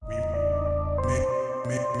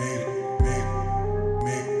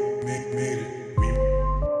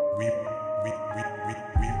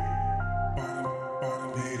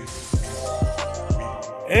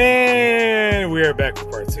And we are back for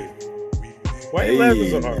part two. Why are you laughing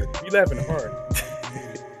so Hey, hard? You laughing hard.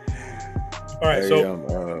 All right, I so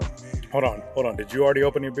am. hold on. Did you already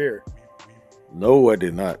open your beer? No, I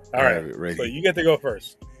did not. All I right, have it so ready. you get to go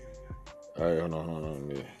first. All right, hold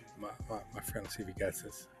on. Yeah. My friend, let's see if he gets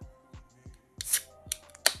this.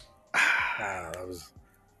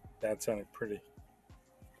 That sounded pretty.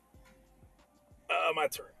 My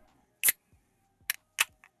turn.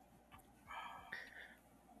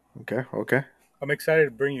 Okay. I'm excited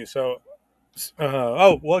to bring you. So,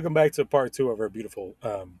 welcome back to part two of our beautiful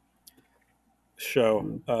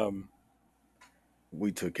show.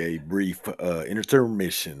 We took a brief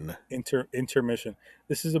intermission. Intermission.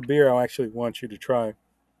 This is a beer I actually want you to try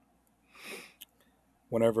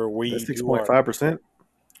whenever we That's six do point our. five percent.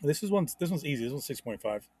 This one's easy. This one's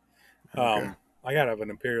 6.5. Okay, I gotta have an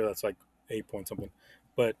imperial that's like 8 point something,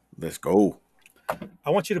 but let's go. I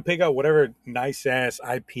want you to pick out whatever nice ass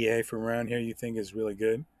IPA from around here you think is really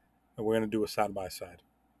good, and we're gonna do a side by side.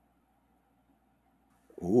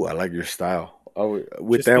 Ooh, I like your style. Oh,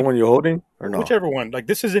 with Just that be one you're holding or no? whichever one. Like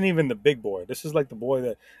this isn't even the big boy. This is like the boy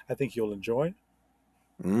that I think you'll enjoy.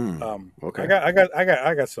 Mm, I okay.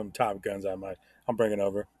 got some Top Guns I'm bringing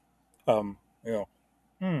over. Um, you know,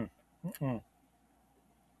 mm, mm,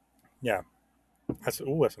 yeah, that's a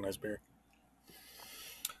nice beer.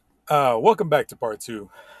 Welcome back to part two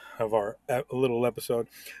of our little episode.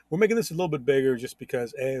 We're making this a little bit bigger just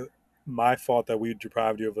because my fault that we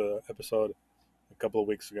deprived you of an episode a couple of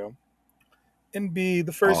weeks ago, and B,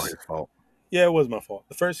 the All first, his fault. yeah, it was my fault.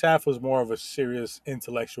 The first half was more of a serious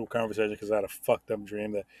intellectual conversation because I had a fucked up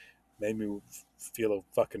dream that made me feel a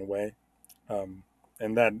fucking way, um,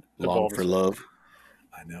 and that Long evolved for into, love.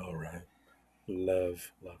 I know, right?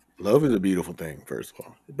 Love. Love is a beautiful thing. First of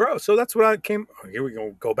all, Bro, so that's what I came. Oh, here we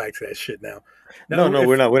go back to that shit now. no, No, no, if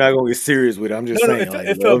we're not gonna get serious with it. I'm just no, saying, like,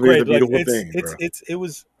 it felt love is a great. Like beautiful thing, bro. it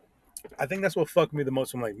was. I think that's what fucked me the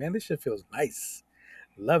most. I'm like, man, this shit feels nice.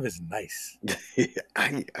 Love is nice.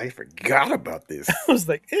 I forgot about I this. was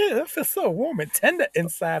like, yeah, that feels so warm and tender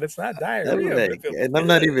inside. It's not I'm diarrhea, but it like, feels and I'm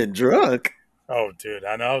not good. even drunk. Oh, dude,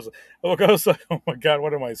 I know. I was like, oh my god,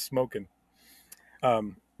 what am I smoking?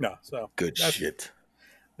 No, so Good that's shit.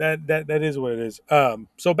 that is what it is.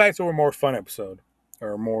 So back to a more fun episode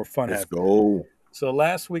or a more fun Let's half. go. So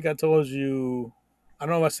last week I told you, I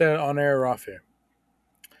don't know if I said it on air or off air.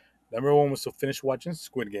 Number one was to finish watching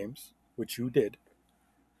Squid Games, which you did.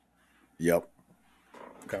 Yep.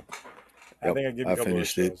 Okay, I Yep. think I gave you I a couple of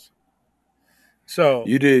finished it. shows. So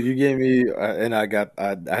You did. You gave me, and I got. I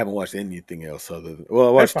haven't watched anything else other than.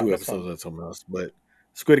 Well, I that's watched fine. two That's fine. episodes of something else, but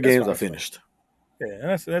Squid That's Games fine. I That's fine. finished. Yeah, and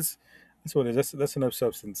that's what it is. That's enough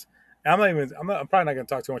substance. And I'm probably not going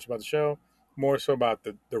to talk too much about the show. More so about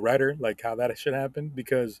the writer, like how that shit happened,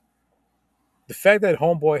 because the fact that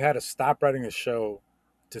Homeboy had to stop writing a show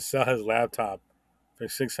to sell his laptop for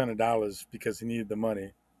 $600 because he needed the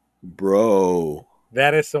money. Bro,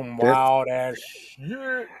 That is some that's wild ass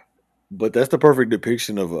shit. but that's the perfect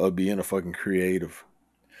depiction of being a fucking creative.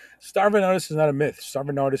 Starving artist is not a myth.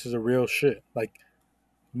 Starving artist is a real shit. Like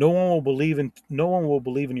no one will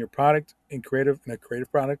believe in your product in a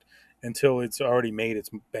creative product until it's already made its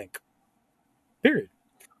bank. Period.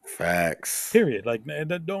 Facts. Period. Like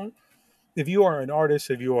don't if you are an artist,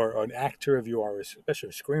 if you are an actor, if you are especially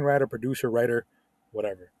a screenwriter, producer, writer,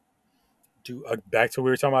 whatever. Do back to what we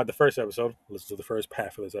were talking about the first episode. Listen to the first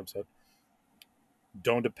half of this episode.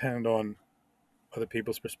 Don't depend on other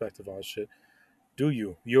people's perspective on shit. Do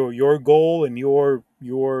you? Your goal and your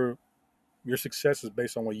success is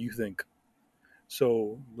based on what you think.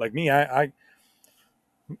 So, like me, I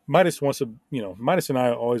Midas wants to, Midas and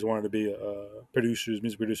I always wanted to be producers,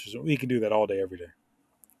 music producers. We can do that all day, every day.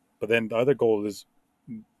 But then the other goal is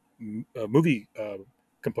movie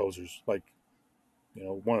composers. Like,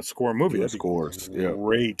 want to score a movie. Doing That'd be scores. Yep.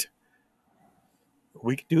 great.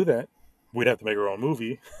 We could do that. We'd have to make our own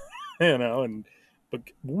movie, but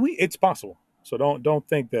it's possible. So don't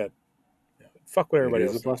think that. Fuck what It everybody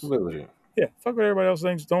is a else thinks. possibility. Yeah, fuck what everybody else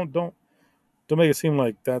thinks. Don't make it seem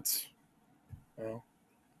like that's you know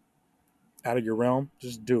out of your realm.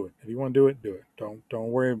 Just do it. If you want to do it. Don't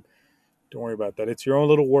worry about that. It's your own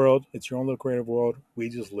little world. It's your own little creative world. We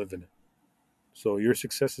just live in it. So your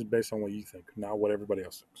success is based on what you think, not what everybody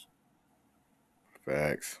else thinks.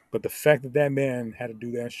 Facts. But the fact that that man had to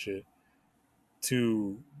do that shit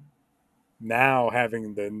to now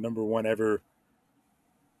having the number one ever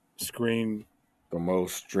screen The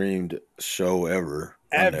most streamed show ever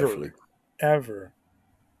on ever, Netflix. ever.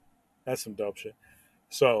 That's some dope shit.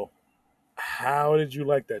 So, how did you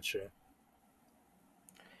like that show?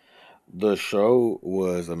 The show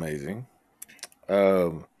was amazing.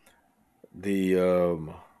 Um, the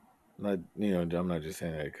not I'm not just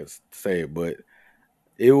saying that because say it, but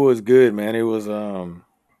it was good, man. It was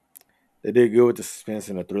they did good with the suspense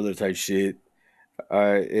and the thriller type shit.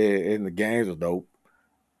 And the games was dope.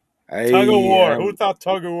 Tug of I War. Who am thought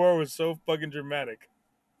Tug of War was so fucking dramatic?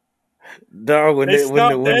 dog They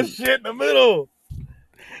stopped that shit in the middle.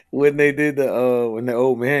 when they did the when the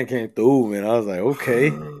old man came through, man, I was like,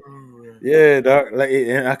 okay, yeah, dog. Like,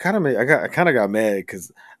 and I kind of got mad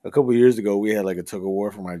because a couple years ago we had like a tug of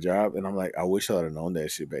war for my job, and I'm like, I wish I would have known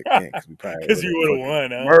that shit back then because we probably Because would you have would have fucking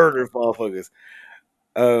won, huh? murdered motherfuckers.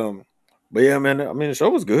 Um, but yeah, man, I mean the show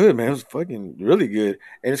was good, man. It was fucking really good,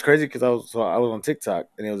 and it's crazy because I was on TikTok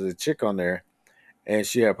and there was a chick on there, and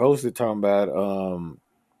she had posted talking about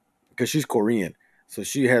because she's Korean. So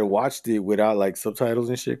she had watched it without like subtitles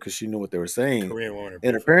and shit because she knew what they were saying. Korean women are And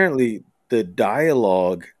beautiful. apparently the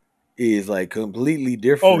dialogue is like completely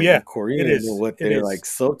Oh different yeah, in it Korean than is. what It they're like is.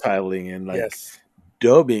 subtitling and like Yes.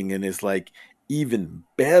 dubbing. And it's like even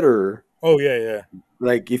better, Oh yeah, yeah.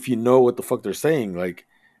 like if you know what the fuck they're saying. Like,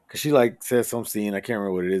 cause she like says some scene, I can't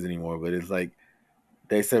remember what it is anymore, but it's like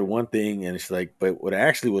they said one thing and it's like, but what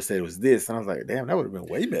actually was said was this. And I was like, damn, that would have been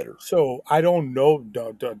way better. So I don't know.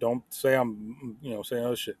 Don't say I'm saying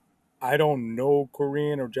other shit. I don't know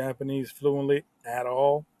Korean or Japanese fluently at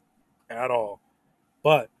all.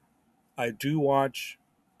 But I do watch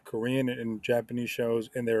Korean and Japanese shows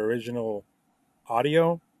in their original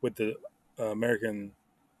audio with the American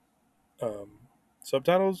um,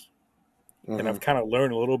 subtitles, and I've Hmm. kind of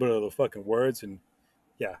learned a little bit of the fucking words. And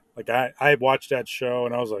yeah, like I watched that show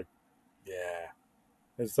and I was like, yeah,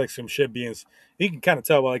 it's like some shit being. You can kind of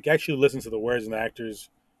tell, like actually listen to the words and the actors,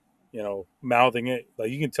 mouthing it. Like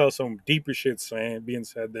you can tell some deeper shit saying being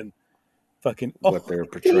said than fucking What they're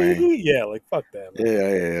portraying. yeah, like fuck that, man. Yeah,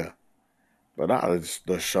 yeah, yeah. But nah,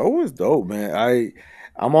 the show was dope, man.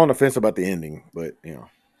 I'm on the fence about the ending, but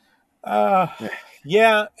Uh, eh,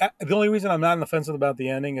 yeah. The only reason I'm not on the fence about the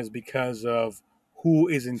ending is because of who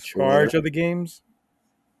is in charge spoiler. of the games.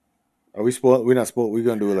 Are we spoil? We're not spoil. We're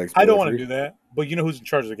gonna do it like I don't spoiler want to free. do that, but you know who's in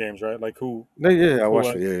charge of the games, right? Like No, yeah, I who,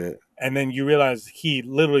 watched it. Yeah, yeah. and then you realize he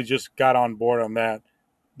literally just got on board on that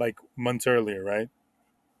like months earlier, right?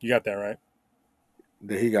 You got that right.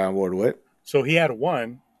 That he got on board. What? So he had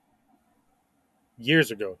won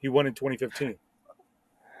years ago. He won in 2015,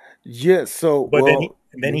 Yeah. So, but well,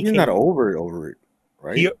 then he he's not came. over it,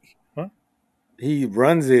 He, right? huh? He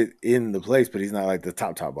runs it in the place, but he's not like the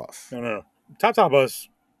top boss. No, no, no. Top us.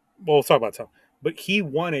 Well, we'll talk about top. But he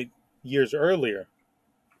won it years earlier,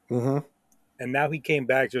 Hmm. and now he came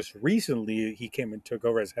back just recently. He came and took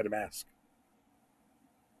over as head of mask.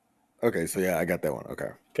 Okay, so yeah, I got that one. Okay.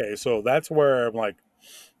 Okay, so that's where I'm like,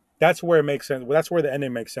 that's where it makes sense. Well, that's where the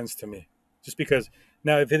ending makes sense to me. Just because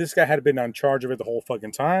now, if this guy had been on charge of it the whole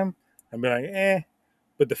fucking time, I'd be like, eh.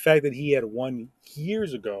 But the fact that he had won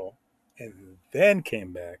years ago and then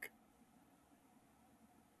came back,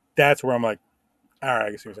 that's where I'm like, all right,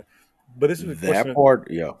 I guess what you're saying. But this is the That question.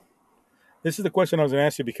 part, yeah. This is the question I was going to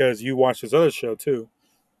ask you because you watched this other show too.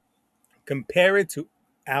 Compare it to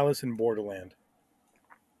Alice in Borderland.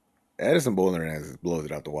 Addison Borderlands blows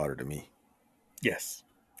it out the water to me. Yes,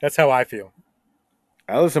 that's how I feel.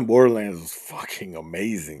 Alice in Borderlands was fucking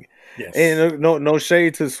amazing, and Yes. no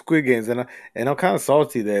shade to Squid Games, and I'm kind of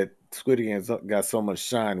salty that Squid Games got so much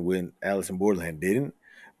shine when Alice in Borderland didn't,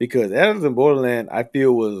 because Alice in Borderland I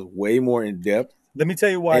feel was way more in depth Let me tell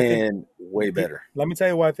you why I think. and way better. Let me tell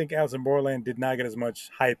you why I think Alice in Borderland did not get as much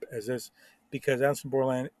hype as this, because Alice in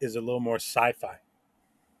Borderland is a little more sci-fi.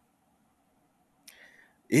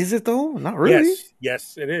 Is it though? Not really. Yes,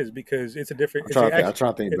 yes, it is because it's a different. I'm It's trying a, to think. I'm actually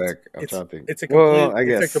trying to think it's back. I'm it's trying to think. it's a Well, complete I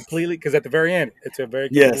it's a guess completely because at the very end it's a very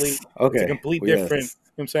yes. complete it's a Okay. complete Well, different. yes. You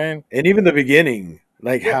know what I'm saying? And even the beginning,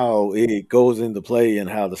 like Yeah, how it goes into play and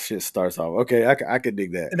how the shit starts off. Okay, I could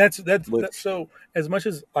dig that. and But that's so. As much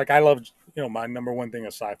as like I love my number one thing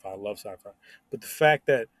is sci-fi. I love sci-fi, but the fact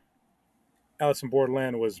that Alice in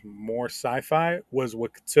Borderland was more sci-fi was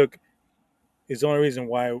what took is the only reason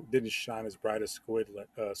why it didn't shine as bright as Squid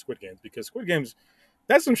Games, because Squid Games,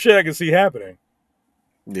 that's some shit I can see happening.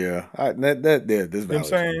 yeah, yeah, this is You know what I'm valid.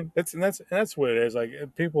 saying? That's what it is. Like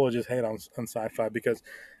people just hate on sci-fi because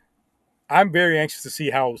I'm very anxious to see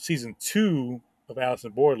how season 2 of Alice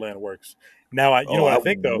in Borderland works. Now you know Oh, what I I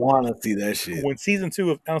think though, want to see that shit. when season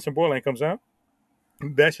 2 of Alice in Borderland comes out,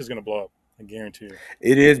 that's just gonna blow up. I guarantee you.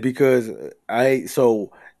 It is because I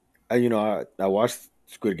watched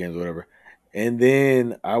Squid Games or whatever, and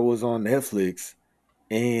then I was on Netflix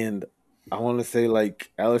and I want to say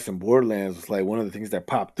like Alice in Borderlands was like one of the things that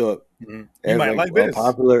popped up You as might like like a this.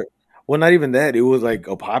 popular. Well, not even that. It was like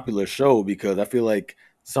a popular show because I feel like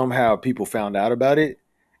somehow people found out about it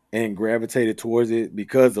and gravitated towards it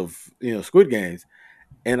because of Squid Games.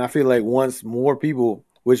 And I feel like once more people,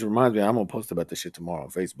 which reminds me, I'm gonna post about this shit tomorrow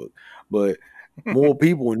on Facebook, but more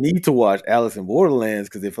people need to watch Alice in Borderlands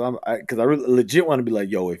because because I really legit want to be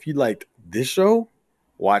like, yo, if you liked this show,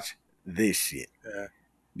 watch this shit Yeah,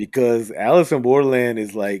 because Alice in Borderland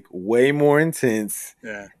is like way more intense,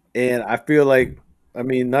 yeah. and I feel like, I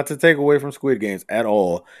mean, not to take away from Squid Games at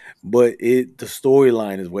all, but the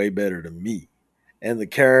storyline is way better to me, and the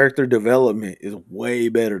character development is way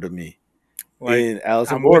better to me Like in Alice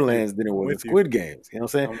in I'm with you. Borderlands than it I'm was in with you. Squid Games. You know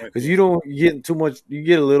what I'm saying? I'm with Because you, you don't get too much. You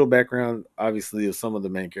get a little background, obviously, of some of the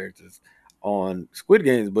main characters on Squid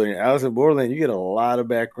Games, but in Alice in Borderlands, you get a lot of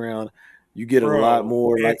background. You get a lot bro.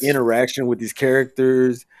 more like It's interaction with these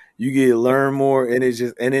characters. You get to learn more, and it's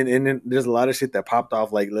just and then there's a lot of shit that popped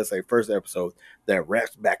off. Like let's say first episode that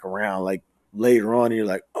wraps back around like later on. And you're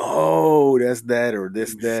like, oh, that's that or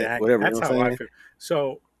this that exact. whatever. You know That's what how I'm I saying? feel.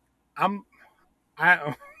 So I'm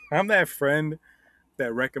I I'm that friend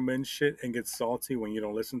that recommends shit and gets salty when you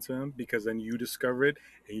don't listen to him because then you discover it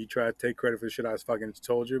and you try to take credit for shit I was fucking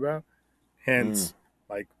told you about. Mm. Hence,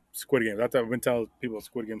 like Squid Games. I've been telling people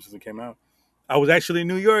Squid Games since it came out. I was actually in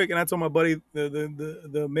New York and I told my buddy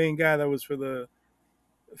the main guy that was for the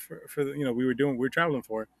we were traveling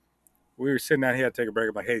for. We were sitting down here to take a break.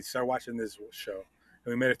 I'm like, hey, start watching this show.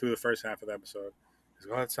 And we made it through the first half of the episode. He's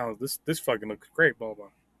like, oh, that sounds this fucking looks great, blah blah.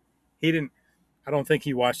 He didn't I don't think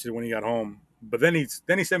he watched it when he got home. But then he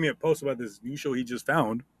sent me a post about this new show he just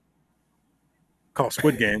found called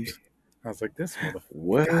Squid Games. I was like, this mother, god damn,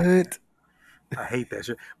 What? I hate that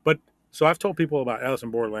shit. But so I've told people about Alice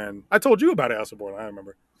in Borderland. I told you about Alice in Borderland. I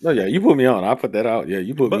remember. No, yeah, you put me on. I put that out. Yeah,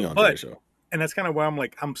 you put me But on to that but show. and that's kind of why I'm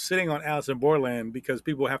like I'm sitting on Alice in Borderland because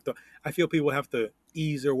people have to. I feel people have to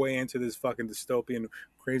ease their way into this fucking dystopian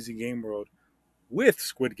crazy game world with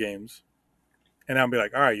Squid Games, and I'll be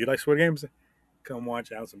like, all right, you like Squid Games? Come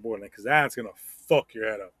watch Alice in Borderland because that's gonna fuck your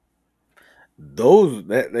head up. Those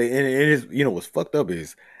that they and it is, what's fucked up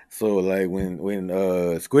is, so like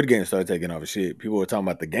when Squid Game started taking off and shit, people were talking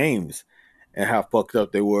about the games and how fucked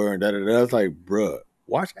up they were and da da da. It's like, bruh,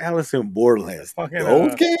 watch Alice in The Borderlands. fucking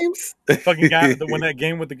Those games. the fucking guy when that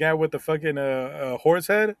game with the guy with the fucking horse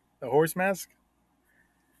head, the horse mask,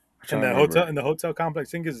 I'm trying to remember. in the hotel complex.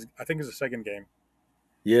 I think is the second game, and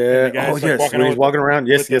the Yeah. Oh guy's like yes, walking when out he's walking around.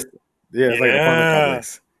 with Yes, the yes. Yeah, it's like an apartment yeah.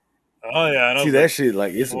 complex. Oh yeah, and I See was like, that shit,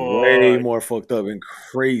 like it's way fuck. more fucked up and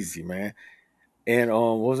crazy, man. And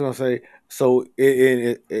what was I gonna say? So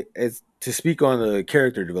it's to speak on the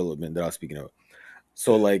character development that I was speaking of.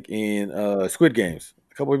 So Yeah. like in Squid Games,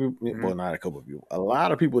 a couple of people, Mm-hmm. well, not a couple of people, a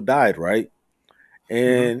lot of people died, right? Mm-hmm.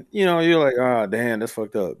 And you're like, oh damn, that's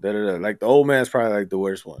fucked up. Da, da, da. Like the old man's probably like the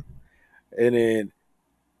worst one. And then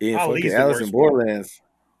in fucking Ali's the Alice in worst one. Borderlands,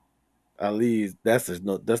 Ali, that's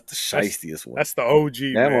the That's shiestiest one. that's the OG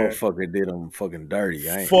That man. motherfucker did him fucking dirty.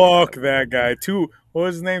 I ain't gonna lie. Fuck that guy. What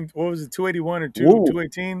was his name? What was it? 281 or Woo!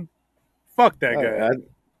 218? Fuck that guy.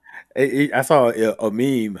 I, I saw a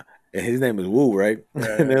meme, and his name is Woo, right? And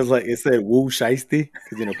Yeah. it was like it said Woo Shiesty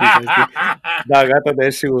because Pooh Shiesty. Dog, I thought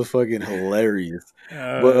that shit was fucking hilarious. Shit.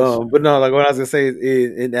 But no, like what I was gonna say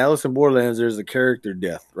is in Alice in Borderlands, there's a character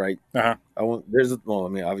death, right? Uh-huh. Well, I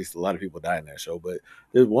mean, obviously a lot of people die in that show, but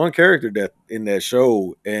there's one character death in that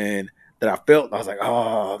show, and that I felt I was like,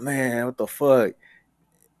 oh man, what the fuck?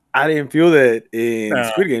 I didn't feel that in Uh,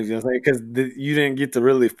 Squid Games, you know what I'm saying? Because you didn't get to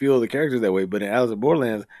really feel the characters that way. But in Alice in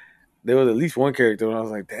Borderlands, there was at least one character, and I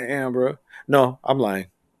was like, damn, bro. No, I'm lying.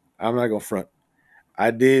 I'm not gonna front.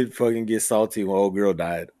 I did fucking get salty when old girl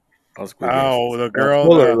died on Squid Games. oh, the girl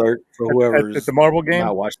Spoiler alert for at the whoever's marble game?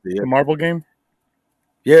 not watched it The yet. marble game?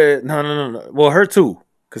 Yeah, no, no, no, no. Well, her too,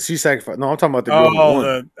 because she sacrificed. No, I'm talking about the girl who Oh, won.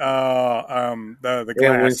 the And when,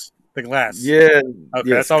 glass. The glass. yeah, Okay, that's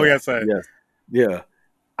yes, all we gotta glass, say. yes, yeah.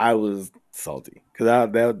 I was salty because I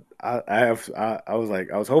was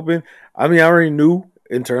like I was hoping. I mean, I already knew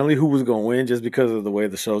internally who was going to win just because of the way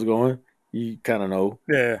the show's going. You kind of know,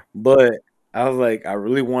 Yeah. but I was like I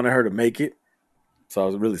really wanted her to make it, so I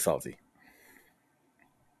was really salty.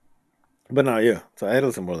 But no, yeah. So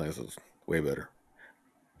Alice in Borderlands was way better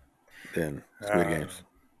than Squid Uh, Games.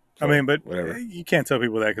 I So mean, but whatever. you can't tell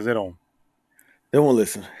people that because they don't. They won't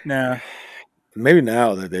listen. Nah. Maybe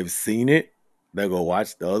now that they've seen it, they'll go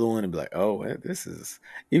watch the other one and be like, "Oh, this is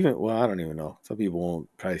even." Well, I don't even know. Some people won't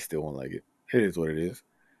probably still won't like it. It is what it is.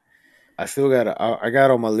 I still got I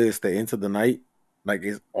got on my list the Into the Night, like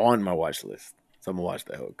it's on my watch list. So I'm gonna watch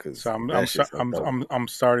that So because I'm that so- shit's so dope. I'm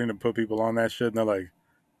starting to put people on that shit, and they're like,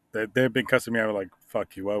 they've been cussing me out like,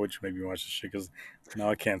 "Fuck you! Why would you make me watch this shit?" Because no,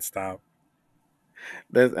 I can't stop.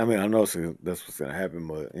 That's I mean I know that's what's gonna happen,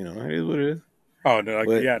 but it is what it is. Oh no, like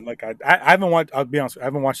But yeah, like I haven't watched. I'll be honest, I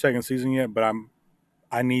haven't watched second season yet, but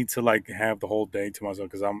I need to like have the whole day to myself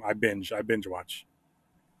because I binge watch.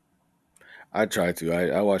 I try to.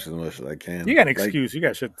 I watch as much as I You can. got an Like excuse, you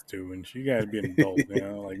got shit to do, and you got to be an adult. You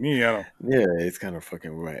know, like me, I don't. yeah, it's kind of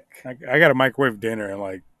fucking whack. I got to microwave dinner and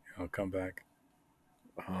like come back.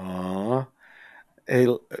 Aw. Hey,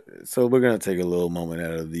 so we're gonna take a little moment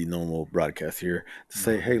out of the normal broadcast here to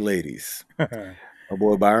say, Oh hey, man, ladies, my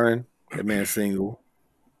boy Byron, that man's single.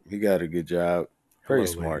 He got a good job, very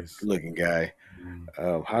hello, smart, ladies. good looking guy.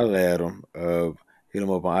 Mm. Holler at him. Hit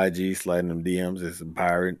him up on IG, sliding them DMs. It's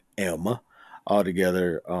Byron Emma, all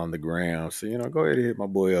together on the gram. So go ahead and hit my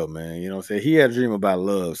boy up, man. You know what I'm saying? He had a dream about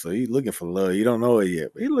love, so he's looking for love. He don't know it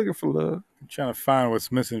yet, but he's looking for love. I'm trying to find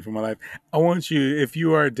what's missing from my life. I want you, if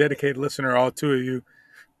you are a dedicated listener, all two of you.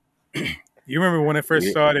 You remember when it first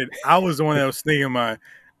We, started? I was the one that was sneaking my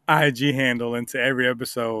IG handle into every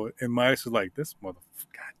episode, and my ex was like, "This mother,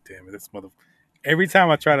 god damn it, this mother." Every time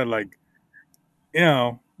I try to like,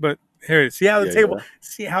 but here, see how the yeah, table, yeah.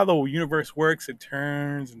 see how the universe works. It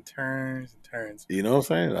turns and turns and turns. You know what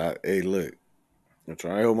I'm saying? Hey, look, I'm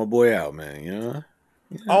trying to help my boy out, man.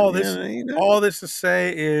 All this, You know. all this to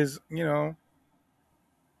say is,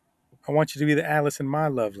 I want you to be the Alice in my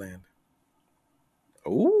love land.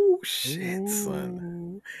 Oh shit, son.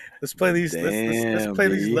 Ooh, let's play these. Let's Damn, play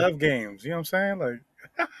these B. love games. You know what I'm saying?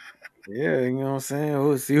 Like, Yeah, you know what I'm saying?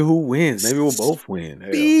 We'll see who wins. Maybe we'll both win.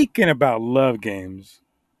 Hell. speaking about love games,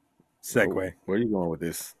 Oh, segue. where you going with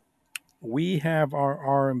this? We have our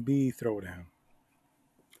R&B throwdown.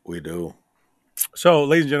 We do. So,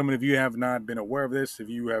 ladies and gentlemen, if you have not been aware of this, if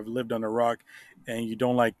you have lived on a rock and you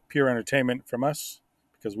don't like pure entertainment from us,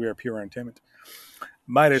 because we are pure entertainment,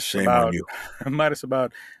 Midas Shame on about you. Midas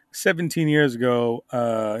about 17 years ago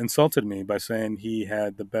insulted me by saying he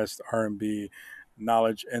had the best R&B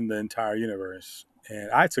knowledge in the entire universe,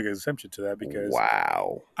 and I took exception to that because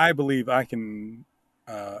Wow. I believe I can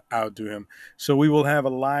outdo him. So we will have a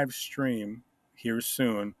live stream here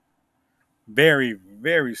soon, very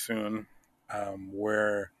very soon,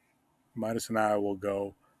 where Midas and I will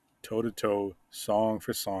go toe to toe, song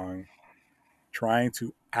for song, trying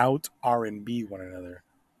to out R&B one another.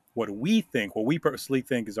 What we personally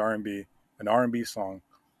think is R&B, an R&B song.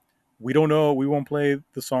 We don't know. We won't play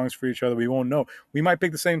the songs for each other. We won't know. We might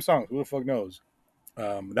pick the same songs. Who the fuck knows?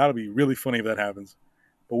 That'll be really funny if that happens.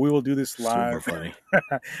 But we will do this Super live. funny.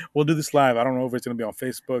 We'll do this live. I don't know if it's going to be on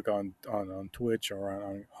Facebook, on Twitch,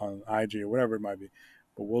 or on IG or whatever it might be.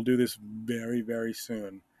 But we'll do this very, very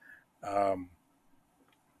soon. Um,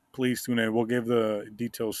 please tune in. We'll give the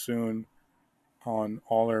details soon on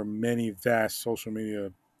all our many vast social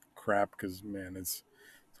media crap because, man, it's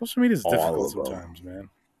social media is All difficult of them. sometimes, man.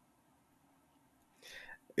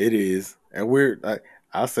 It is. And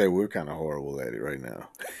I say we're kind of horrible at it right now.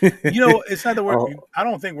 It's not that we're, Oh, I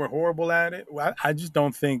don't think we're horrible at it. I just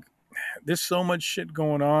don't think there's so much shit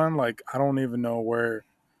going on. Like, I don't even know where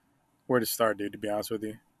to start, dude. To be honest with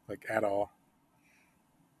you, like at all.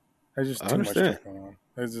 There's just I too much understand. shit going on.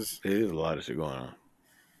 There's just There is a lot of shit going on.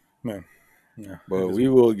 man, yeah. It But is we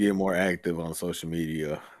what it will is. get more active on social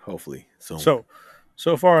media, hopefully, soon.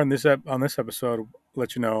 So far on this episode,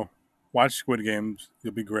 let you know, watch Squid Games.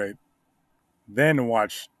 You'll be great. Then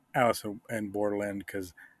watch Alice and Borderland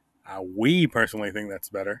because we personally think that's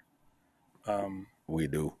better. Um, We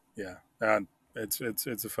do. yeah, it's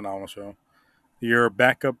a phenomenal show. Your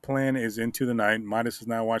backup plan is Into the Night. Midas has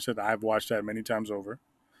not watched it. I've watched that many times over.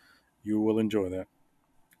 You will enjoy that.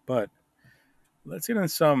 But let's get into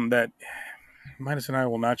some that Midas and I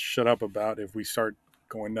will not shut up about if we start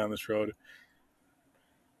going down this road.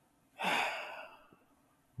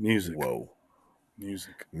 Music, Whoa.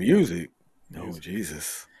 music, Music? Oh, music.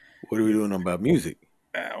 Jesus. What are we Yeah. doing about music?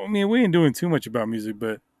 I mean, we ain't doing too much about music,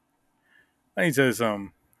 but I need to say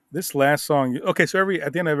some. This last song. Okay, so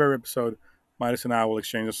at the end of every episode, Midas and I will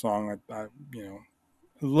exchange a song. You know,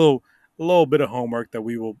 a little bit of homework that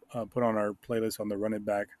we will put on our playlist on the Run It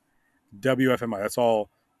Back WFMI. That's all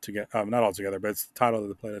together. Not all together, but it's the title of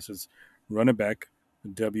the playlist is Run It Back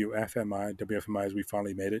WFMI. WFMI is We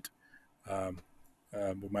Finally Made It. Um,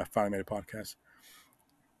 we finally made a podcast.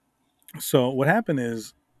 So what happened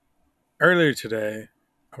is earlier today,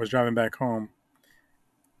 I was driving back home,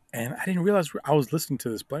 and I didn't realize I was listening to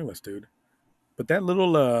this playlist, dude. But that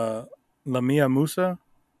little Lamia Musa,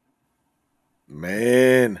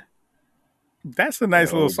 Man, that's a that nice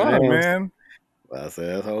little whole song, jams. man. I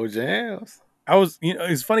said that's whole jams. I was,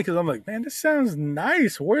 it's funny because I'm like, man, this sounds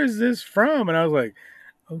nice. Where's this from? And I was like,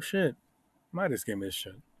 oh shit, Midas gave me this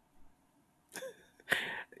shit.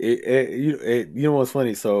 You know what's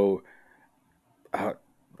funny? So I,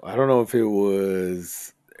 I don't know if it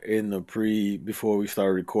was in the pre before we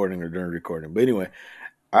started recording or during recording, but anyway,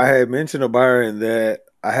 I had mentioned to Byron that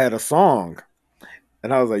I had a song,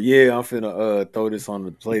 and I was like, "Yeah, I'm finna throw this on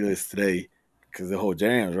the playlist today because the whole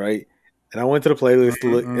jams right." And I went to the playlist to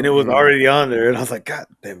look, and it was Mm-mm-mm. already on there, and I was like, "God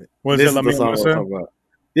damn it, Was it this is La the Mia song I was Musa? talking about."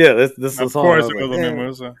 Yeah, this is the Of song. I course was it like, was La Mia "Damn,"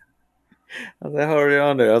 Musa. I was like, "Already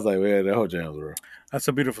on there." I was like, "Man, that whole jams, bro." That's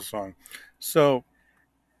a beautiful song. So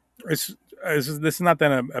it's, this is not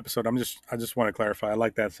that episode. I just want to clarify. I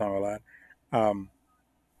like that song a lot. Um,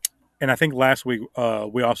 and I think last week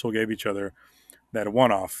we also gave each other that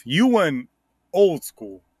one off. You went old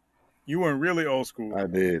school. You went really old school I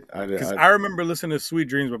did, I did. because I remember listening to "Sweet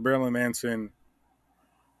Dreams" by Marilyn Manson.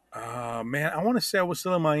 Man, I want to say I was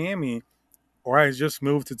still in Miami or I just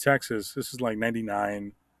moved to Texas. This is like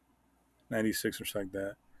 99, 96 or something like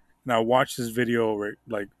that. And I watched this video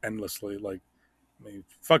like endlessly. Like, I mean,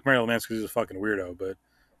 fuck Marilyn Manson because he's a fucking weirdo, but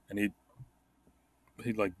and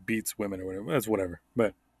he like beats women or whatever. That's whatever.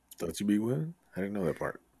 But Don't you be winning? I didn't know that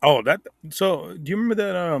part. oh, that. So do you remember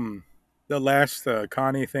that the last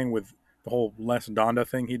Kanye thing with the whole last Donda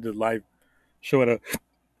thing? He did live show at a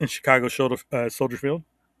in Chicago Soldier Field.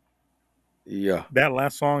 Yeah. That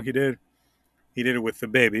last song he did it with the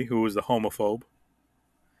baby who was the homophobe,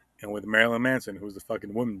 and with Marilyn Manson who was the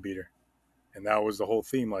fucking woman beater, and that was the whole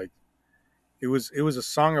theme. Like it was a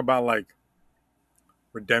song about like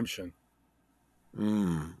redemption. I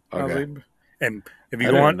was Okay. like, and I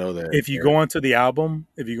didn't know that. if you Yeah. go onto the album,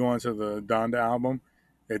 if you go onto the Donda album,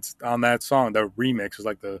 it's on that song. The remix is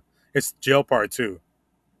like it's Jail Part Two.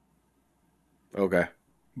 Okay.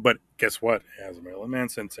 But guess what? It has Marilyn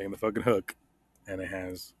Manson singing the fucking hook, and it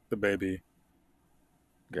has the baby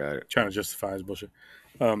Got it. trying to justify his bullshit.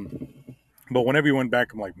 Um, but whenever you went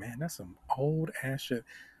back, I'm like, man, that's some old ass shit.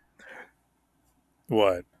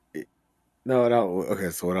 What? It- No, no. Okay.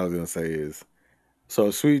 So what I was gonna say is, so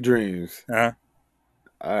 "Sweet Dreams." Uh,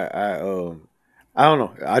 I don't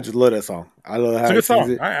know. I just love that song. I love it's how a he good sings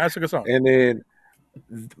song. it, That's a good song. and then,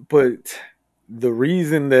 but the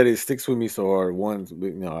reason that it sticks with me so hard, one,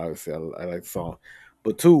 obviously I like the song,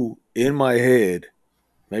 but two, in my head,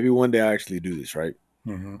 maybe one day I actually do this. Right.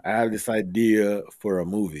 Hmm. I have this idea for a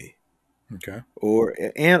movie Okay.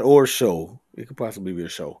 or show. It could possibly be a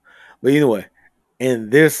show, but anyway,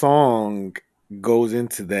 and this song goes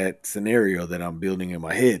into that scenario that I'm building in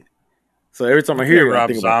my head. So every time You I can't hear it, I rob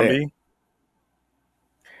think about that. Zombie.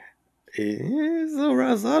 It is a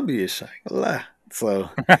little zombie-ish, I ain't gonna lie. So,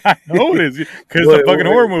 Oh, it is because it's a but fucking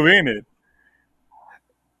horror movie, ain't it?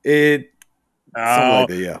 it something Oh, like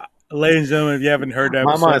that, yeah. ladies and gentlemen, if you haven't heard that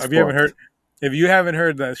My episode, mind's sparked. if you haven't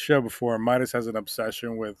heard that show before, Midas has an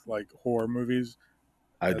obsession with like horror movies.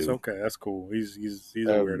 I That's do. okay. That's cool. He's a A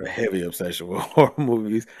weirdo. heavy obsession with horror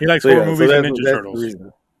movies. He likes So horror yeah, so movies and that's Ninja that's the Turtles.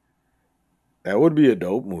 reason. That would be a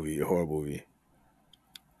dope movie, a horror movie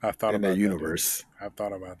I've thought in that about that, dude. universe. I've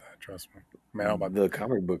thought about that. Trust me. Man, I don't know about that. The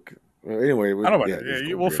comic book. Well, anyway, I don't know about yeah, that. just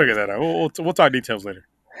Yeah, go we'll figure figure it that out. We'll talk details later.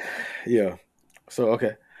 Yeah. So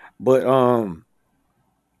okay, but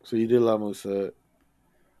so you did La Musa.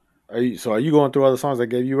 Are you going through all the songs I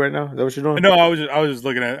gave you right now? Is that what you're doing? No, I was just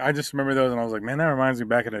looking at. I just remember those, and I was like, man, that reminds me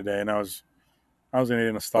back in the day. And I was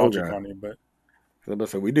getting nostalgic Okay. on you. But So I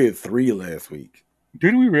said we did three last week.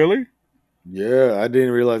 did we really? Yeah, I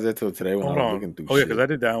didn't realize that till today when I Hold was on. looking through Oh yeah, because shit. I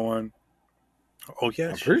did that one. Oh yeah,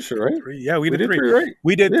 I'm shit, pretty we sure, did right? three. Yeah, we We did did three. three, right?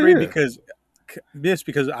 We did Yeah, three yeah. because this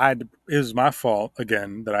because it was my fault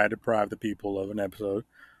again that I deprived the people of an episode,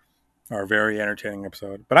 or a very entertaining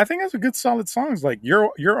episode. But I think that's a good solid songs. Like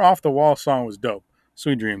your off the wall song was dope.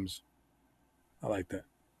 Sweet Dreams. I like that.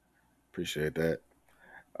 Appreciate that.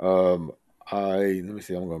 Um, let me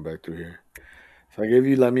see. I'm going back through here. So I gave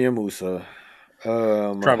you Lamia Musa.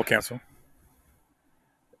 Um, Tribal Cancel.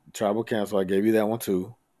 Tribal Council. I gave you that one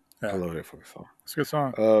too. I Yeah, love that fucking song. it's a good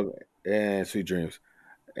song. And Sweet Dreams.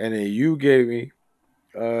 And then you gave me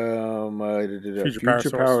Future Power Future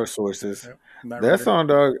Source. Power Sources. Yep, Night That Rider. song,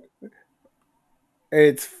 dog.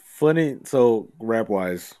 It's funny. So rap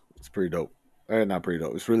wise, it's pretty dope. Not pretty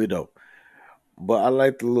dope. It's really dope. But I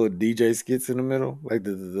like the little DJ skits in the middle, like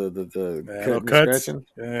the Yeah, little cutting and cuts. scratching.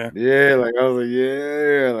 Yeah, Yeah, like I was like,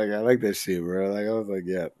 yeah, like I like that shit, bro. Like I was like,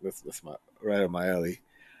 yeah, that's my right up my alley.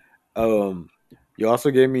 Um, you also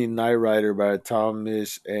gave me Night Rider by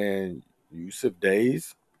Thomas and Yusuf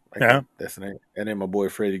Days. Like yeah. that's the name. And then my boy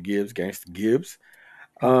Freddie Gibbs, Gangsta Gibbs.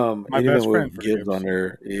 My Anything best friend with for Gibbs on Gibbs.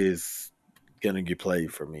 there is gonna get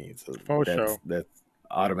played for me. So For that's sure.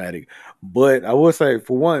 automatic. But I will say,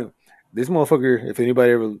 for one, this motherfucker, if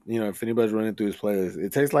anybody ever, if anybody's running through his playlist,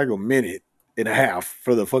 it takes like a minute and a half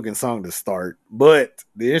for the fucking song to start. But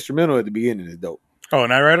the instrumental at the beginning is dope. Oh,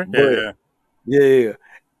 Night Rider. Yeah, But yeah. yeah, yeah,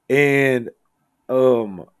 yeah. And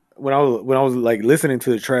um when I was like listening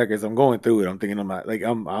to the track as I'm going through it, I'm thinking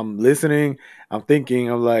I'm listening, I'm thinking,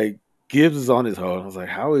 I'm like, Gibbs is on his hoe. I was like,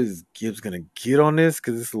 how is Gibbs gonna get on this?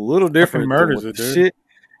 Because it's a little Fucking different than murders what it, the dude. shit.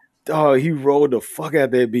 Oh, he rolled the fuck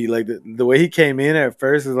out that beat. Like the way he came in at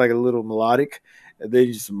first is like a little melodic, and then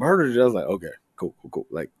he just murdered it. I was like, okay, cool, cool, cool.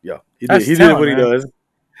 Like, yeah, That's he did talent, what he man. does.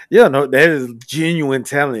 Yeah, no, that is genuine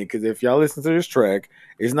talent. Because if y'all listen to this track,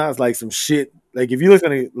 it's not like some shit. Like if you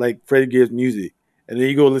listen to like Freddie Gibbs music, and then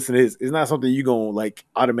you go listen to this, it's not something you gonna like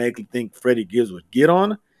automatically think Freddie Gibbs would get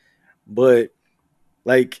on. But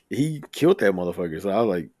like he killed that motherfucker. So I was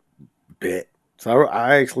like, bet. So I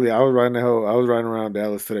was riding I was riding around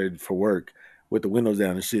Dallas today for work with the windows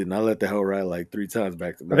down and shit, and I let the hell ride like 3 times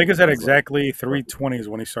back to I think back, it's and I at was like, exactly fuck it. 3:20 is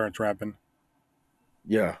when he started rapping.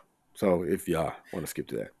 Yeah. So if y'all want to skip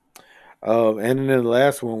to that. And then the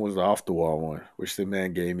last one was the off the wall one, which the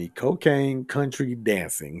man gave me cocaine country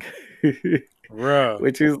dancing, Bruh.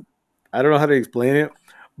 which is, I don't know how to explain it,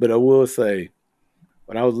 but I will say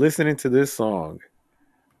when I was listening to this song,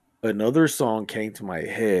 another song came to my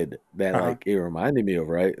head that Uh huh. like it reminded me of,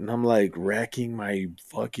 right? And I'm like racking my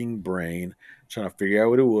fucking brain trying to figure out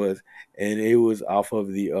what it was, and it was off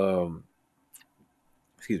of the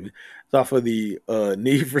excuse me, it's off of the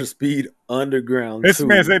Need for Speed Underground This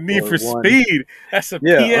man 2 said Need or for 1. Speed. That's a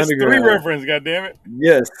Yeah, PS3 Underground. reference. God damn it.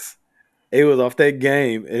 Yes. It was off that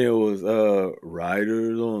game, and it was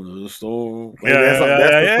 "Riders on the Storm." Yeah, Like yeah, yeah, that's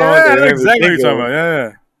yeah, the yeah, song yeah. that I it know made me exactly what think you're talking of. about.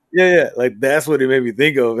 Yeah. Yeah, yeah, like that's what it made me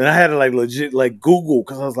think of, and I had to like legit like Google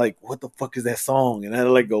because I was like, "What the fuck is that song?" And I had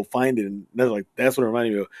to like go find it, and that's what it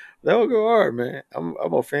reminded me of. That would go hard, man. I'm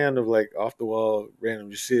a fan of like off the wall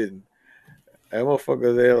random shit, and that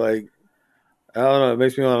motherfucker there, like I don't know, it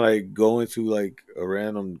makes me want to like go into like a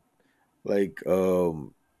random like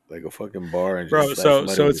like a fucking bar and just Bro, slap so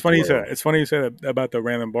somebody so with it's a funny you said 12. that. It's funny you said that about the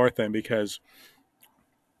random bar thing because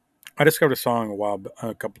I discovered a song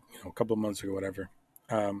a couple of months ago, whatever.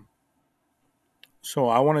 Um, so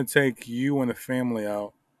I want to take you and the family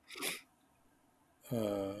out,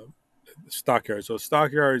 uh, Stockyards. So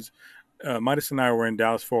Stockyards, Midas and I were in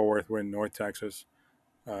Dallas Fort Worth. We're in North Texas.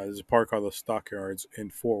 There's a park called the Stockyards in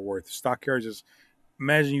Fort Worth. Stockyards is,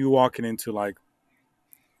 imagine you walking into like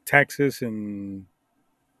Texas in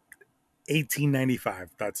 1895.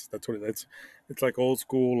 That's what it's. It's like old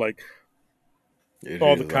school. Like It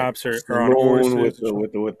all the is like cops a are on saloon horses.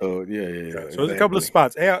 with the yeah, yeah, Yeah. yeah, So there's a couple of exactly.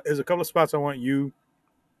 spots. Hey, there's a couple of spots I want you,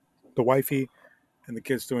 the wifey, and the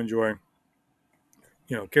kids to enjoy.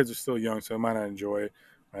 Kids are still young, so they might not enjoy it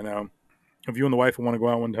right now. If you and the wife want to go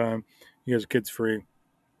out one time, you guys are kids free,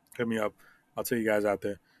 hit me up. I'll take you guys out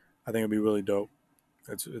there. I think it'd be really dope.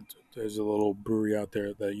 There's a little brewery out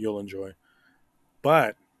there that you'll enjoy.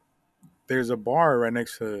 But there's a bar right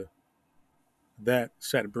next to that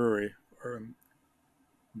set brewery or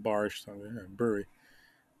bar, something, brewery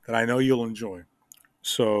that I know you'll enjoy.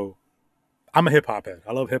 So I'm a hip hop head.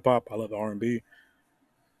 I love hip hop. I love R&B.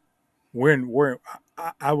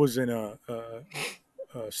 I was in a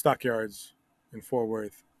Stockyards in Fort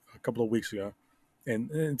Worth a couple of weeks ago, and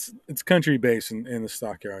it's country based in the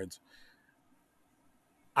Stockyards.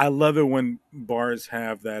 I love it when bars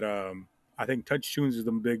have that. I think Touch Tunes is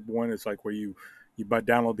the big one. It's like where you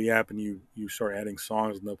download the app and you start adding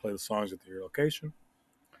songs and they'll play the songs at your location.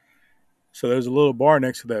 So there's a little bar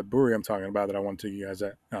next to that brewery I'm talking about that I want to take you guys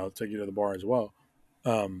at. I'll take you to the bar as well.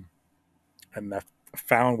 Um, and I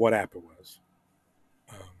found what app it was.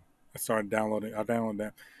 Um, I started downloading. I downloaded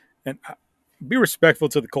that, and be respectful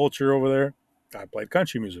to the culture over there. I played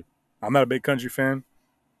country music. I'm not a big country fan.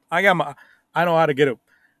 I got my. I know how to get it.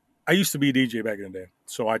 I used to be a DJ back in the day,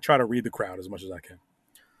 so I try to read the crowd as much as I can.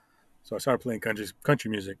 So I started playing country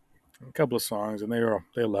music, a couple of songs, and they're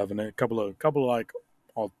loving it. A couple of like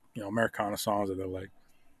all Americana songs that they like.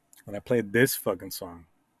 And I played this fucking song.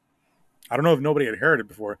 I don't know if nobody had heard it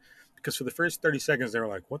before, because for the first 30 seconds they were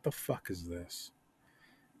like, "What the fuck is this?"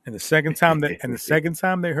 And the second time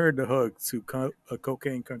they heard the hook to a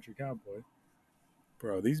cocaine country cowboy,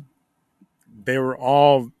 bro, they were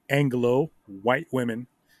all Anglo white women.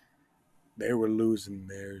 They were losing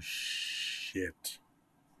their shit,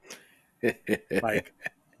 like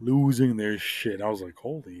losing their shit. I was like,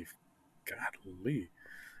 holy godly.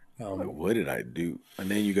 Like, Um, what did I do? And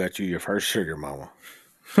then you got your first sugar mama.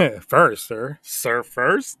 first, sir,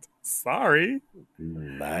 first. Sorry,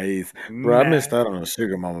 Nice, bro. I nah. missed out on a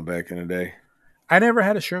sugar mama back in the day. I never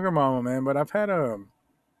had a sugar mama, man, but I've had a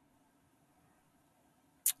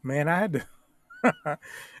man. I had to.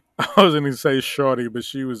 I was gonna say shorty, but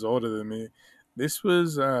she was older than me. This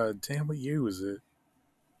was damn. What year was it?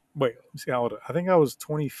 Wait, let me see how old. I think I was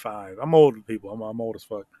 25. I'm old, people. I'm old as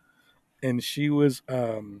fuck. And she was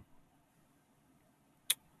a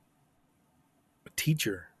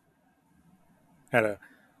teacher at a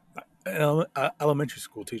elementary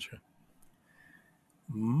school teacher.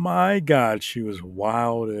 My God, she was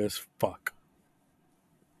wild as fuck.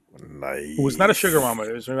 It was not a sugar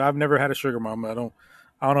Nice. mama. I've never had a sugar mama. I don't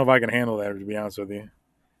know if I can handle that. To be honest with you,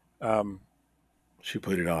 um, She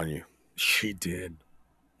put it on you. she did.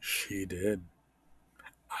 She did.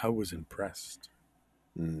 I was impressed.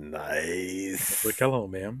 I was like, Nice. "Hello,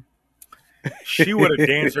 ma'am." She would have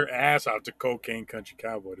danced her ass out to "Cocaine Country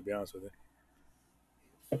Cowboy." To be honest with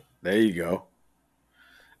you, There you go.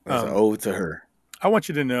 That's an um, ode to her. I want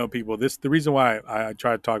you to know, people. This the reason why I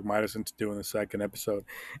tried to talk Midas into doing the second episode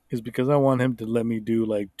is because I want him to let me do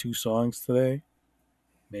like 2 songs today,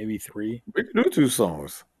 maybe three. We can do 2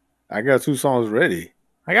 songs. I got 2 songs ready.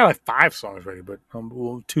 I got like 5 songs ready, but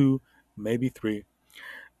well, two, maybe three.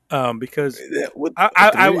 Because With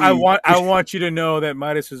I three, I want you to know that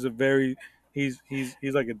Midas is a very he's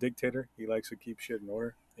like a dictator. He likes to keep shit in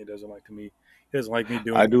order. He doesn't like me I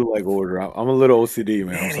doing. do like order. I'm a little OCD,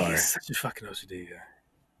 man. I'm Man, he's sorry. such a fucking OCD guy.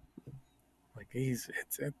 Like it's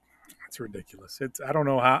ridiculous. I don't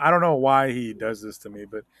know I don't know why he does this to me,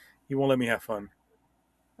 but he won't let me have fun.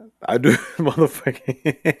 I do,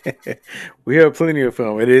 motherfucking. We have plenty of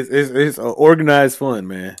fun. It's organized fun,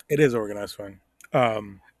 man. It is organized fun.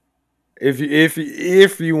 Um, If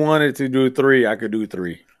you wanted to do three, I could do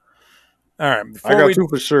three. all right, I got two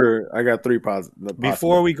for sure. I got three before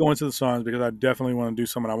possible. we go into the songs, because I definitely want to do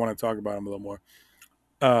something. I want to talk about them a little more.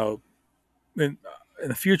 Uh, in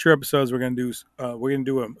the future episodes, we're gonna do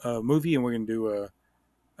a movie and we're gonna do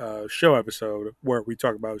a show episode where we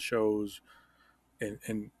talk about shows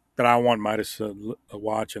and that I want Midas to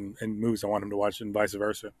watch and movies I want him to watch and vice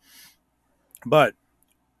versa. But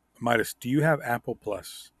Midas, do you have Apple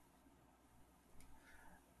Plus?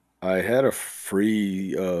 I had a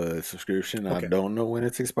free subscription. I Okay. don't know when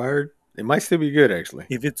it's expired. It might still be good actually.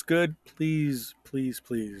 If it's good, please, please,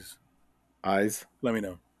 please Eyes, let me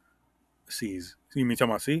know. C's. You mean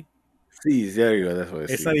talking about C? C's. There you go. That's what it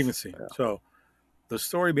It's not even sees. C. Yeah. So the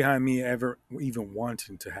story behind me ever even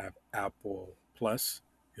wanting to have Apple Plus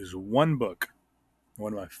is one book,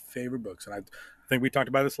 one of my favorite books, and I think we talked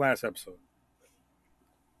about this last episode.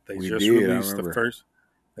 They We just did. I released the remember. first.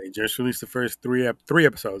 They just released the first three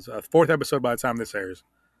episodes. Fourth episode by the time this airs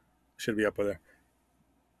should be up there.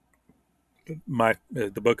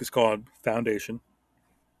 The book is called Foundation.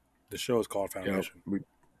 The show is called Yep. Foundation. We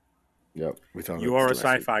talked You about are a this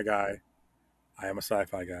last week. sci-fi guy. I am a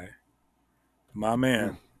sci-fi guy. My Mm.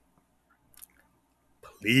 man,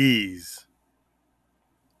 please,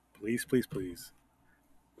 please, please, please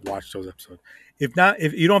watch those episodes. If not,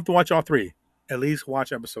 if you don't have to watch all three, at least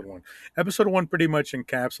watch episode one. Episode one pretty much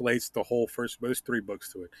encapsulates the whole first. But there's 3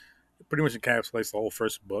 books to it. It pretty much encapsulates the whole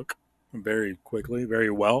first book very quickly, very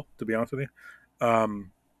well. To be honest with you,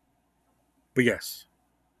 but yes,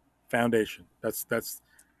 Foundation.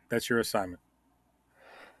 That's your assignment.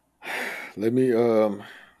 Let me. I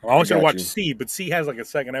I want you to got watch you. C, but C has like a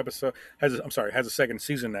second episode. I'm sorry, has a second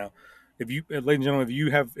season now. If you, ladies and gentlemen,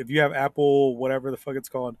 if you have Apple, whatever the fuck it's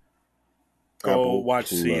called, go Apple watch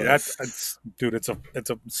C. Plus Dude, it's a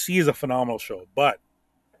C is a phenomenal show. But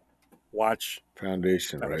watch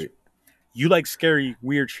Foundation, Foundation. right? You like scary,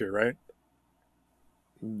 weird shit, right?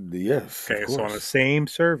 Yes, of Okay, so on the course. same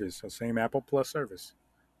service, the same Apple Plus service,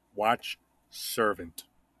 watch Servant.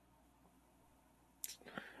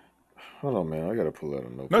 Hold on, man. I gotta pull out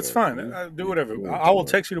a That's notepad. fine. Do whatever. I will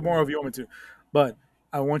Talk. text you tomorrow if you want me to. But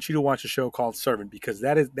I want you to watch a show called Servant because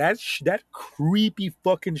that creepy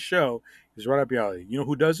fucking show is right up your alley. You know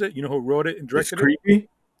who does it? You know who wrote it and It's directed it? creepy.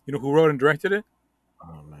 You know who wrote and directed it?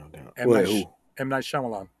 Oh man, damn. M Wait, Night who? M Night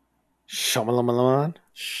Shyamalan. Shamalamalan. Okay.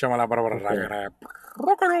 Shyamalan.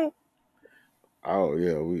 Oh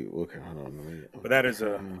yeah, we okay. Hold on. Let me, But that is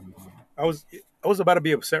okay. a. I was I was about to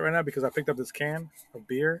be upset right now because I picked up this can of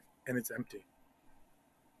beer and it's empty.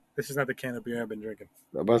 This is not the can of beer I've been drinking.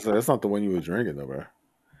 I'm about to say, that's not the one you was drinking though, bro.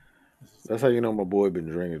 This is That's how you know my boy been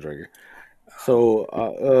drinking. um, So,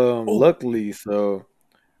 oh, luckily,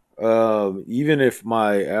 even if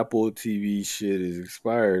my Apple TV shit is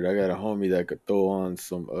expired, I got a homie that could throw on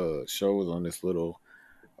some shows on this little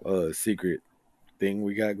secret thing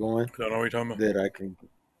we got going I don't know what you're talking about. that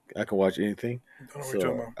I can watch anything. I don't know what you're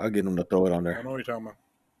talking So about. I'll get him to throw it on I there. don't know what you're talking about.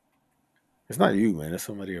 It's not you, man. It's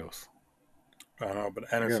somebody else. I don't know, but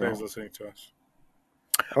You NSA is know. listening to us.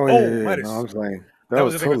 Oh yeah, Oh, yeah, yeah. No, Midas. I'm saying that That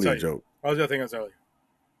was was the thing I was totally a telling you. joke. That was the other thing I was telling you.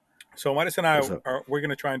 So Midas and I What's up? are we're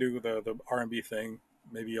gonna try and do the R&B thing,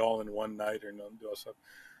 maybe all in one night or no, do all stuff.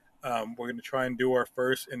 We're gonna try and do our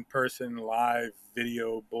first in person live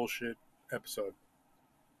video bullshit episode.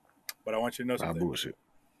 But I want you to know Nah, something. bullshit.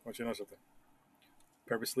 I want you to know something.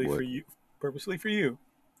 Purposely for What? you. Purposely for you.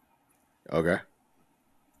 Okay.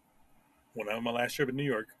 When I was on my last trip in New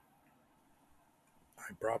York,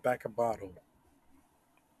 I brought back a bottle.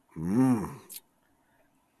 Mm.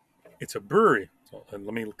 It's a brewery. So, and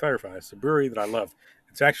let me clarify. It's a brewery that I love.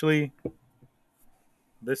 It's actually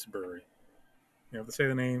this brewery. You have to say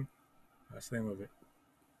the name. That's the name of it.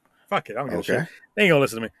 Fuck it. I don't give a shit. Okay. They ain't gonna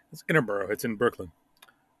listen to me. It's Interborough. It's in Brooklyn.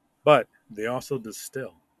 But they also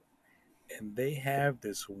distill. And they have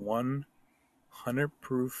this 100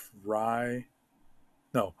 proof rye.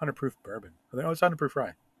 No, 100 proof bourbon. Oh, it's 100 proof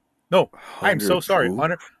rye. No, I am so 100 sorry. proof.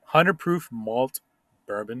 100 proof malt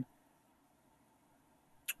bourbon.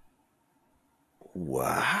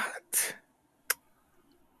 What?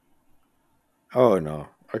 Oh no.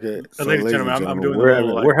 Okay. So, Ladies and ladies and gentlemen, I'm gentlemen, doing the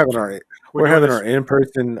little like we're we're doing having our this. in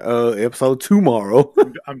person episode tomorrow.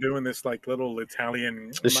 I'm doing this like little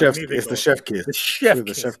Italian The chef. It's the magnifico. chef kiss. The This chef is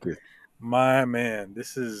the chef kiss. kiss. My man,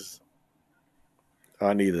 this is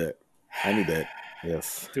I need that. I need that.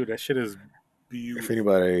 Yes. dude. That shit is If beautiful.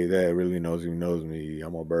 anybody that really knows me,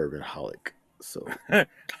 I'm a bourbon holic. So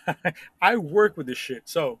I work with this shit.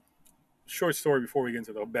 So, short story before we get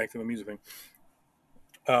into the back to the music thing.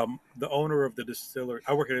 The owner of the distillery,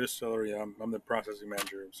 I work at a distillery. I'm the processing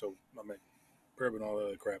manager, so I make bourbon, all that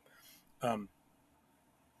other crap. Um,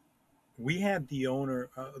 we had the owner.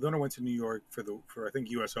 The owner went to New York for I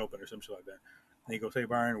think U.S. Open or some shit like that. And he goes, "Hey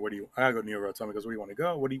Byron, where do you? I gotta go to New York all the time." He goes, "Where do you want to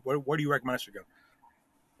go? Where do you recommend I should go?"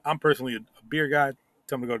 I'm personally a beer guy.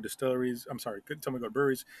 Tell me to go to distilleries. I'm sorry, tell me to go to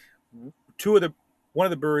breweries. Two of the One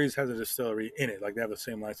of the breweries has a distillery in it, like they have the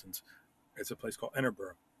same license. It's a place called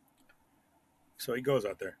Interborough. So he goes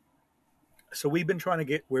out there. So we've been trying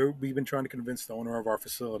to convince the owner of our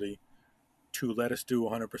facility to let us do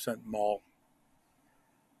 100% malt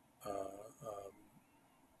um,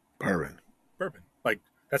 bourbon. bourbon. Like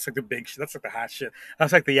that's like the big, that's like the hot shit.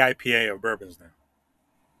 That's like the IPA of bourbons now.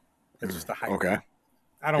 It's just the hype Okay. one.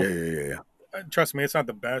 I Yeah, don't yeah, yeah, yeah. trust me. It's not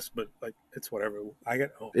the best, but like it's whatever.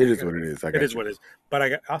 It is what it is. I it is got you. what it is. But I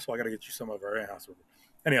got to get you some of our in-house.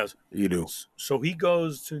 Anyways, You do. so he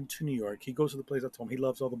goes to New York. He goes to the place I told him. He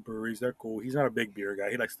loves all the breweries. They're cool. He's not a big beer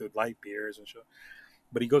guy. He likes the light beers and shit.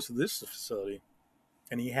 But he goes to this facility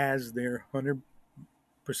and he has their 100%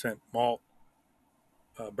 malt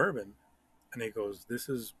bourbon, and he goes, "This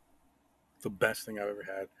is the best thing I've ever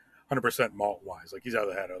had." 100% malt wise, like he's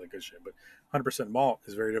either had other good shit, but 100% malt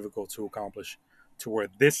is very difficult to accomplish. To where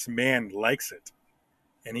this man likes it,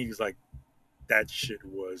 and he's like, "That shit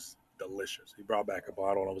was delicious." He brought back a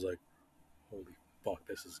bottle, and I was like, "Holy fuck,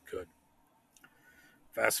 this is good."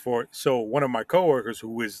 Fast forward, so one of my coworkers,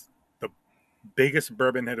 who is the biggest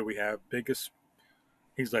bourbon head that we have, biggest,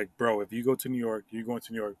 he's like, "Bro, if you go to New York, you're going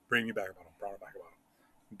to New York, bring me back a bottle, bring me back a bottle."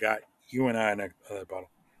 Got you and I another bottle.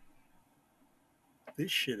 This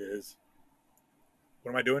shit is.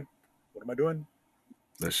 What am I doing? What am I doing?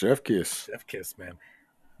 The chef kiss. Chef kiss, man.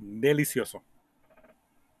 Delicioso.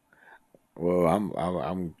 Well,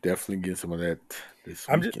 I'm definitely getting some of that this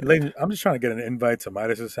I'm just, weekend. ladies, I'm just trying to get an invite to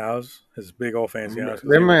Midas's house, his big old fancy house, because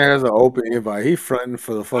That he. man has an open invite. He fronting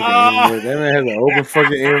for the fucking Oh! internet. That man has an open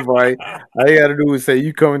fucking invite. All you gotta do is say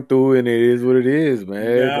you coming through, and it is what it is, man.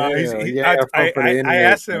 No, Damn, he ain't got front for the I internet,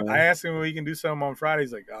 asked him. I man. asked him if we can do something on Friday.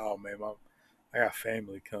 He's like, "Oh man, mom, I got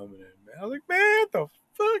family coming in, man." I was like, "Man, what the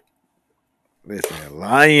fuck?" This man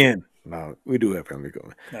lying. No, we do have family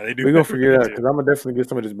coming. No, they do We're gonna have figure it family out too. because I'm gonna definitely get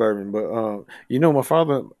some of this bourbon. But my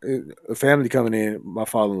father, family coming in. My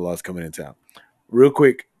father-in-law's coming in town. Real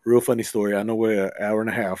quick, real funny story. I know we're an hour and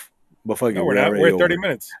a half, but fuck it, No, we're we're not. We're already at 30 over.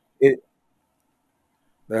 minutes. It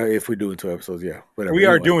if we're doing 2 episodes, yeah, whatever. We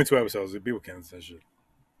are Anyway, doing 2 episodes. People can't say shit.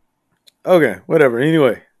 okay, whatever.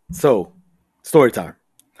 Anyway, so story time.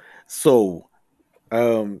 So, we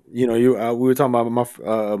were talking about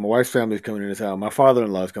my wife's family's coming into town. My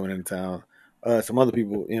father-in-law's coming into town. Some other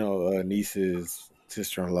people, nieces,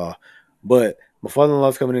 sister-in-law, but my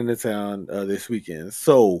father-in-law's coming into town this weekend.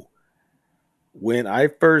 So when I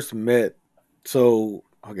first met, so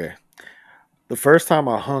okay, the first time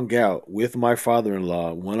I hung out with my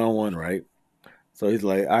father-in-law one on one, right? So he's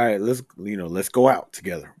like, "All right, let's go out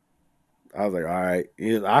together." I was like, "All right."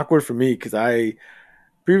 It's awkward for me because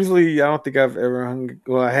previously I don't think I've ever hung.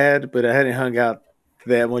 Well, I had, but I hadn't hung out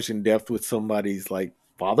that much in depth with somebody's like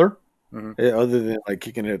father. Hmm. Yeah, other than like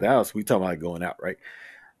kicking it at the house, we talking about going out, right?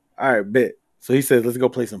 All right, bet. So he said, let's go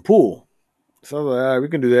play some pool. So I was like, all right, we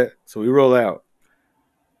can do that. So we roll out.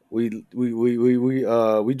 We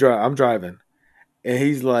drive. I'm driving, and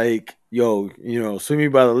he's like, "Yo, swing me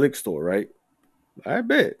by the liquor store, right?" I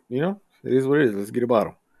bet. It is what it is. Let's get a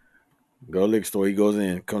bottle. Go to the liquor store. He goes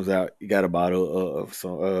in, comes out. He got a bottle of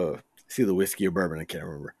some. It's either whiskey or bourbon. I can't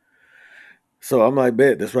remember. So I'm like,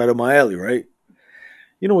 bet that's right up my alley, right?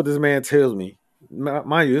 You know what this man tells me?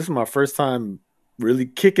 Mind you, this is my first time really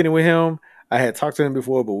kicking it with him. I had talked to him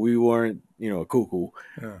before, but we weren't, cool.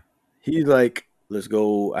 Yeah. He's like, let's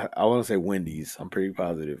go. I want to say Wendy's. I'm pretty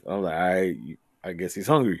positive. I was like, I guess he's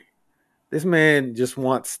hungry. This man just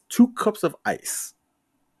wants 2 cups of ice,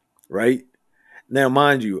 right? Now,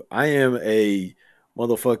 mind you, I am a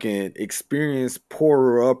motherfucking experienced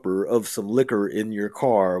pourer upper of some liquor in your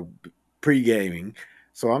car pre gaming.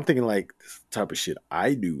 So I'm thinking like this type of shit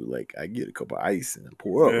I do. Like I get a cup of ice and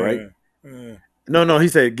pour up, right? Yeah. Yeah. No, he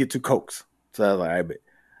said get 2 Cokes. So I was like, I bet.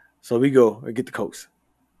 So we go and get the Cokes.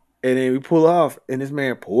 And then we pull off, and this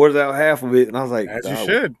man pours out half of it. And I was like, As you dog,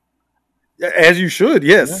 should. as you should,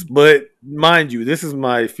 Yeah. yes. But mind you, this is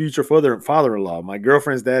my future father in law, my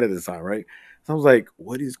girlfriend's dad at the time, right? So I was like,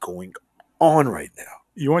 what is going on right now?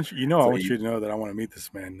 I So want he, you to know that I want to meet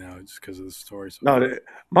this man now just because of the story so no, far.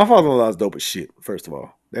 my father in law is dope as shit, first of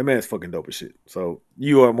all. That man's fucking dope as shit. So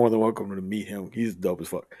you are more than welcome to meet him. He's dope as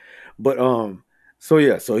fuck. But, so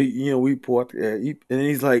yeah, so we pour up, and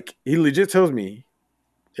he's like, he legit tells me,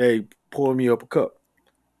 hey, pour me up a cup.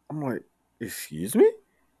 I'm like, excuse me?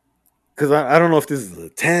 Because I don't know if this is a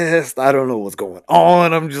test. I don't know what's going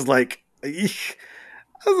on. I'm just like, eesh.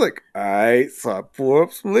 I was like, all right. So I pour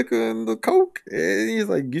up some liquor in the Coke. And he's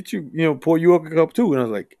like, pour you up a cup too. And I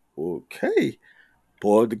was like, okay.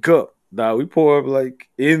 Pour up the cup. Nah, we pour up like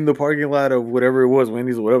in the parking lot of whatever it was,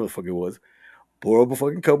 Wendy's or whatever the fuck it was. Pour up a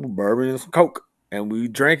fucking cup of bourbon and some Coke. And we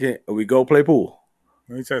drank it and we go play pool.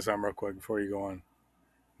 Let me tell you something real quick before you go on.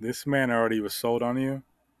 This man already was sold on you,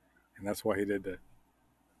 and that's why he did that.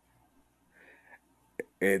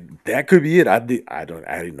 And that could be it. I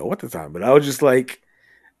didn't know at the time, but I was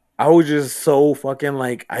just so fucking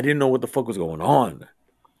like I didn't know what the fuck was going on.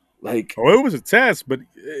 Like, Oh, it was a test, but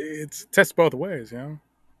it's a test both ways, yeah,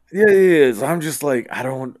 it is. I'm just like, I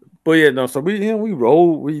don't. But yeah, no. So we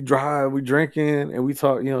roll, we drive, we drinking, and we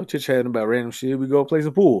talk, chit chatting about random shit. We go play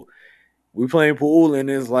some pool. We playing pool, and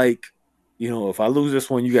it's like, if I lose this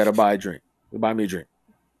one, you got to buy a drink. Buy me a drink.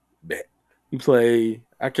 Bet. We play.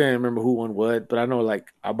 I can't remember who won what, but I know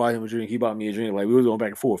like I bought him a drink, he bought me a drink. Like we was going back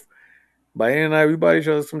and forth. By the end of the night, we bought each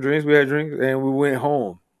other some drinks. We had drinks, and we went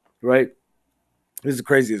home. Right. This is the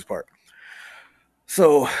craziest part.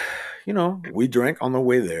 So, we drank on the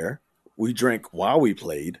way there. We drank while we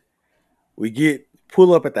played. We get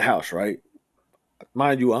pull up at the house, right?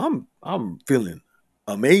 Mind you, I'm feeling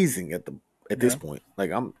amazing at this Yeah. point.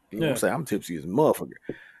 Like I'm Yeah. saying I'm tipsy as a motherfucker.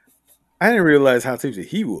 I didn't realize how tipsy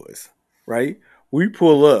he was, right? We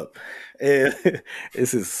pull up and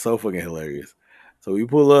this is so fucking hilarious. So we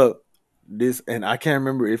pull up this and I can't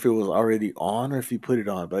remember if it was already on or if he put it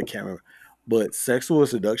on, but I can't remember. But Sexual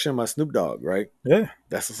Seduction by Snoop Dogg, right? Yeah.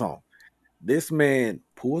 That's the song. This man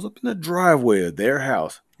pulls up in the driveway of their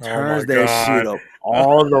house, Oh my turns that shit god. up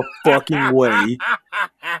all the fucking way,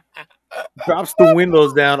 drops the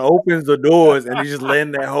windows down, opens the doors, and he's just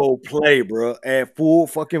letting that whole play, bro, at full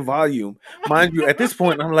fucking volume. Mind you, at this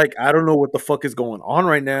point, I'm like, I don't know what the fuck is going on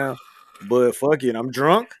right now, but fuck it, I'm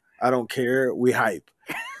drunk. I don't care. We hype.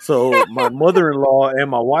 So my mother-in-law and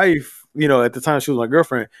my wife, at the time she was my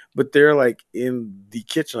girlfriend, but they're like in the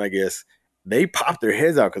kitchen, I guess. They pop their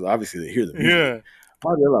heads out because obviously they hear the music. Yeah.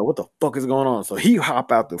 Probably they're like, "What the fuck is going on?" So he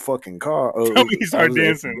hop out the fucking car, Tell me he out started of the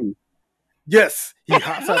dancing. SUV. Yes, he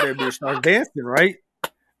hops out that bitch, starts dancing, right?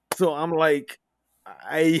 So I'm like,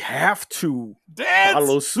 I have to Dance.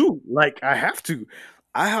 follow suit. Like I have to.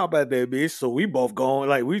 I hop out that bitch, so we both going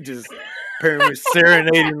like we just apparently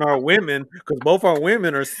serenading our women because both our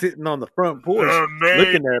women are sitting on the front porch The main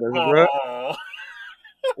looking at us, bro, ball.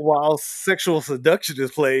 while Sexual Seduction is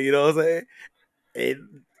playing. You know what I'm saying?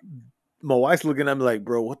 And my wife's looking at me like,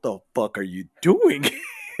 bro, what the fuck are you doing?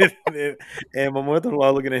 And my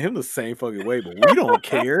mother-in-law looking at him the same fucking way, but we don't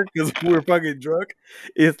care because we're fucking drunk.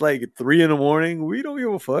 It's like 3 in the morning. We don't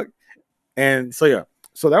give a fuck. And so yeah,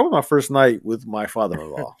 so that was my first night with my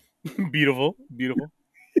father-in-law. Beautiful. Beautiful.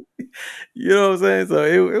 You know what I'm saying? So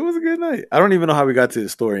it was a good night. I don't even know how we got to the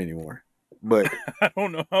story anymore, but I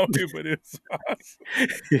don't know how to, but it's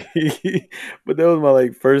awesome. but that was my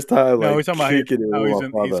like first time No, we're like talking about kicking it how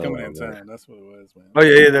with my he's coming father-in-law, in man. town. That's what it was, man. Oh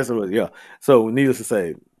yeah, that's what it was. Yeah. So needless to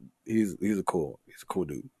say, he's a cool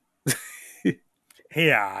dude.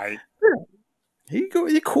 Yeah, He cool,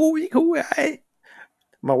 he cool. Aight.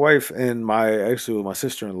 My wife and my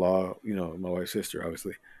sister in law, my wife's sister,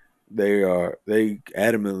 obviously, they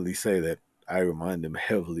adamantly say that I remind them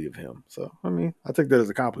heavily of him. So I mean, I take that as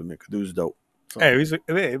a compliment because dude's dope. So hey,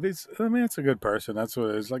 I mean, it's a good person. That's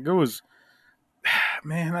what it is. Like it was,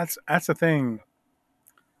 man. That's the thing.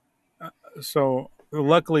 So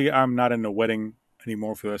luckily, I'm not in a wedding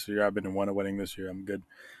anymore for the rest of the year. I've been in one wedding this year. I'm good.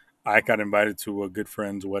 I got invited to a good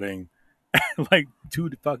friend's wedding like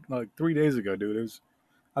 3 days ago, dude.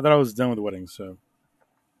 I thought I was done with weddings. So,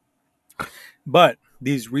 but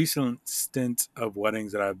these recent stints of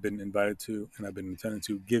weddings that I've been invited to and I've been attending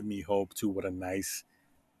to give me hope to what a nice,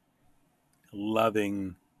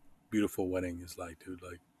 loving, beautiful wedding is like, dude.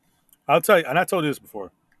 Like I'll tell you, and I told you this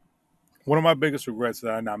before. One of my biggest regrets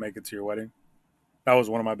that I not make it to your wedding. That was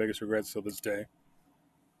one of my biggest regrets till this day.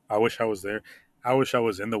 I wish I was there. I wish I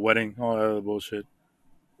was in the wedding. All that other bullshit.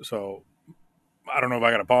 So I don't know if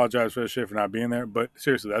I got to apologize for this shit for not being there, but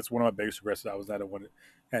seriously, that's one of my biggest regrets. That I was not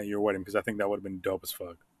at your wedding because I think that would have been dope as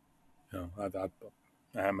fuck.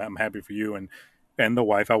 I'm happy for you and the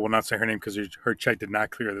wife. I will not say her name because her check did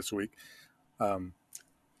not clear this week. Um,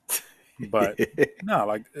 but no,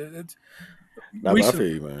 like it's nah, but I recent. feel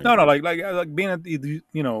you, man. No, like being at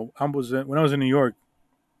I was when I was in New York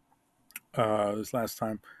this last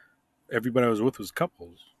time. Everybody I was with was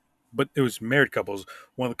couples, but it was married couples.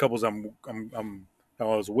 One of the couples I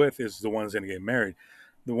was with is the one that's going to get married.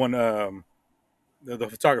 The one, the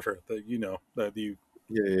photographer, Yeah,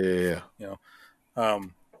 yeah, yeah, yeah. you know,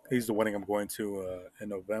 um, he's the wedding I'm going to in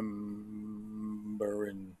November,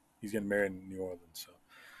 and he's getting married in New Orleans.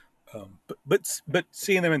 So, but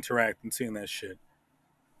seeing them interact and seeing that shit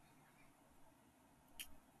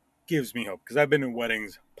gives me hope because I've been in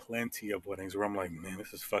weddings, plenty of weddings where I'm like, man,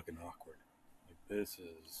 this is fucking awkward. Like this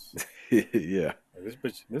is Yeah. like, this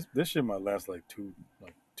bitch. This shit might last like 2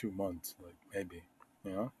 months, like maybe,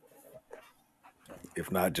 you know, um,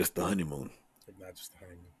 If not just the honeymoon. if not just the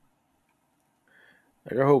honeymoon.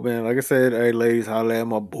 Like I hope, man. Like I said, hey, ladies, holla at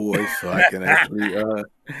my boy so I can actually,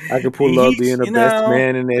 I can pull up He's being the best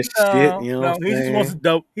man in that shit. You know what no. I'm He just wants to saying?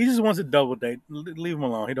 double. He just wants a double date. Leave him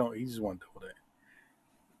alone. He don't. He just wants a double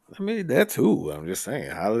date. I mean, that too. I'm just saying,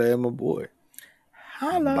 holla at my boy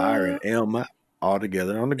Byron Holla. Elma all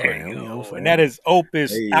together on the There you ground. You know what go. I'm And that saying? is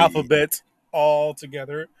Opus Hey, Alphabet all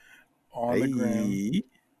together on the gram. hey.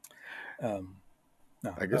 Um,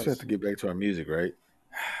 no, I that guess we have was. to get back to our music, right?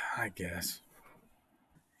 I guess.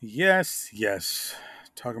 Yes, yes.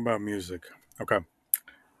 Talking about music. Okay.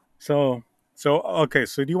 So, okay.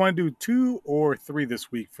 So, do you want to do 2 or 3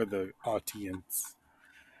 this week for the audience?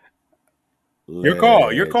 Your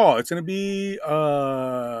call. Your Let call. It's gonna be.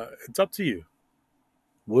 It's up to you.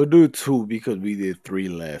 We'll do two because we did three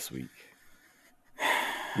last week.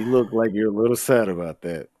 You look like you're a little sad about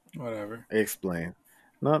that. Whatever. Explain.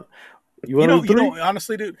 Not you want to do three?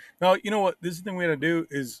 Honestly, dude. No, you know what? This is the thing we got to do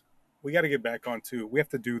is we got to get back on to. We have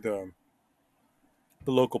to do the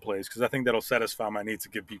local plays because I think that'll satisfy my need to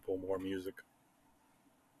give people more music.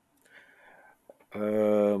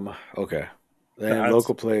 Okay. Then That's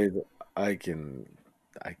local plays, I can,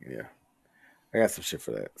 yeah. I got some shit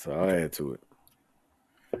for that, so I'll okay. add to it.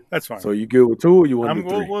 That's fine. So you good with two, or you want to do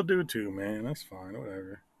We'll, three? we'll do 2, man. That's fine.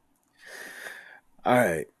 Whatever. All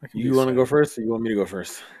right. I can be You want to go sad. first, or you want me to go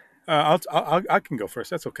first? I can go first.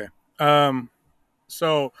 That's okay. Um,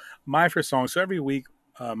 so my first song. So every week,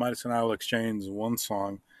 Midas and I will exchange one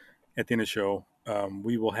song at the end of the show.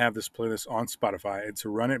 We will have this playlist on Spotify. It's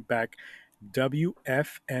Run It Back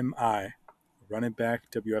WFMI. Run It Back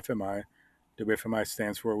WFMI. WFMI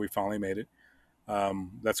stands for We Finally Made It.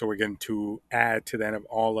 That's what we're getting to add to the end of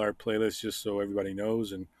all our playlists, just so everybody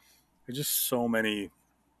knows. And there's just so many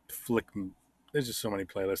flick. There's just so many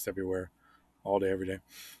playlists everywhere, all day, every day.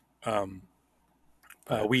 Um,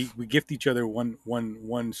 we Facts. we gift each other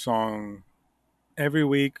one song every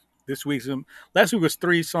week. This week's last week was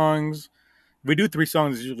 3 songs. If we do 3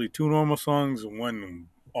 songs, it's usually 2 normal songs and one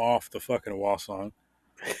off the fucking wall song.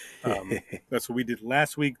 That's what we did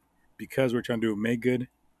last week because we're trying to do Make Good.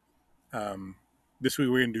 Um, this week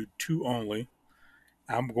we're gonna do 2 only.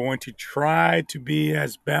 I'm going to try to be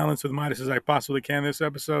as balanced with Midas as I possibly can this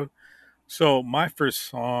episode. So my first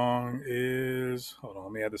song is hold on,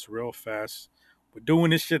 let me add this real fast. We're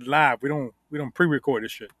doing this shit live. We don't pre-record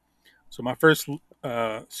this shit. So my first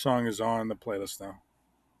song is on the playlist now.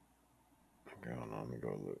 Okay, hold on, let me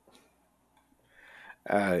go look.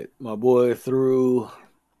 All right, my boy threw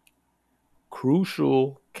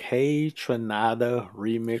Crucial K Trinada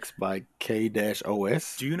remix by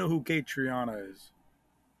K-OS. Do you know who Kate Triana is?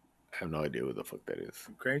 I have no idea what the fuck that is.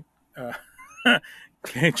 Okay. Uh,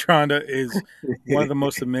 K-Tronda is one of the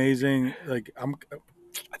most amazing. I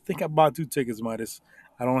think I bought 2 tickets, Midas.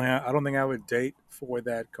 I don't think I have a date for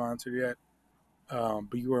that concert yet.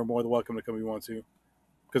 But you are more than welcome to come if you want to.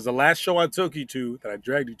 Because the last show I took you to, that I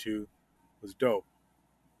dragged you to, was dope,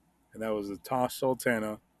 and that was the Tosh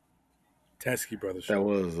Sultana Teskey Brothers That show.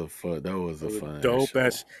 was a fun. That was It a was a fun ass dope show.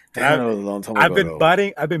 ass. And Damn, that was a long time I've ago been though.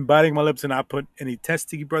 biting. I've been biting my lips and not put any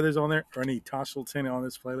Teskey Brothers on there or any Tosh Sultana on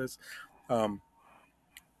this playlist. Um,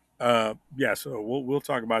 yeah, so we'll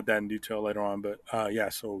talk about that in detail later on. But yeah,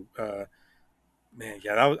 so man,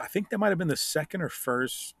 yeah, I think that might have been the second or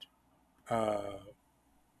first uh,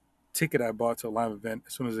 ticket I bought to a live event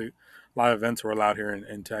as soon as the live events were allowed here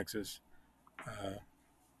in Texas. Uh,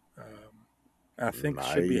 um, I think it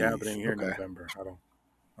should be Nice. happening here in Okay. November. I don't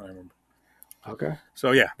remember. Okay.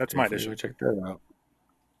 So yeah, that's my Definitely addition. go check that out.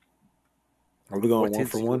 Are we going What one is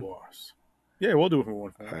for one? yours? Yeah, we'll do it for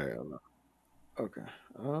one for one. I don't know. Okay.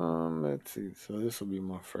 Let's see. So this will be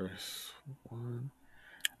my first one.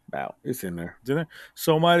 Wow, it's in there. Dinner.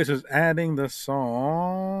 So Midas is adding the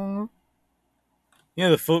song. You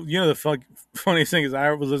know the funniest thing is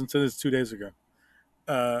I was listening to this 2 days ago.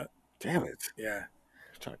 Uh, Damn it! yeah.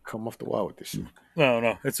 Trying to come off the wall with this shit.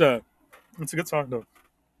 No. It's a good song though.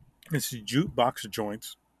 It's Jukebox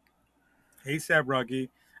Joints. ASAP Rocky.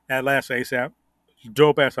 At last ASAP.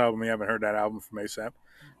 Dope ass album. You haven't heard that album from ASAP.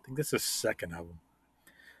 I think that's the second album.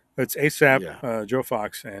 It's ASAP, Yeah. Joe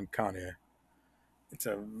Fox, and Kanye. It's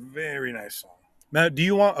a very nice song. Now, do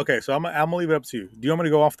you want? Okay, so I'm gonna leave it up to you. Do you want me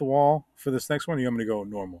to go off the wall for this next one? Or do you want me to go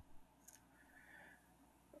normal?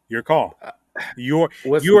 Your call. Uh, You're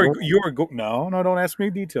What's you're normal? you're go. No, no, don't ask me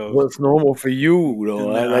details. What's normal for you though?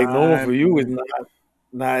 Like normal Nah, for you is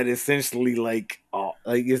not essentially like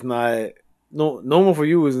it's not no normal for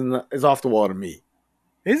you is not is off the wall to me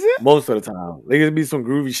is it? most of the time. Like it'd be some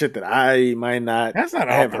groovy shit that I might not That's not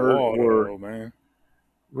off have the heard wall or though, man.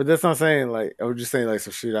 but that's not saying like I was just saying like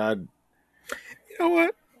some shit I You know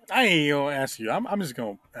what? I ain't gonna ask you. I'm just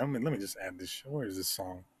gonna. I mean, let me just add this. Where is this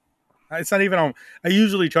song? It's not even on. I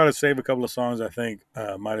usually try to save a couple of songs I think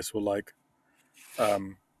Midas will like,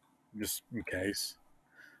 um, just in case.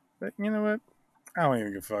 But you know what? I don't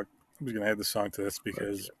even give a fuck. I'm just gonna add the song to this fuck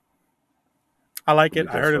because it I like it.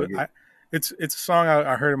 I because heard fuck it. it. It's a song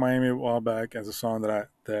I heard in Miami a while back as a song I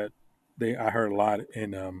heard a lot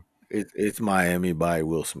in It's Miami by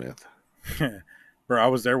Will Smith. bro. I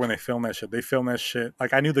was there when they filmed that shit. They filmed that shit.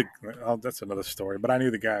 Like I knew the oh, that's another story, but I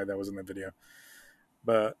knew the guy that was in the video.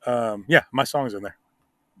 But yeah, my song's in there.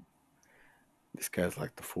 This guy's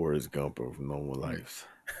like the Forrest Gump of normal Mm. lives.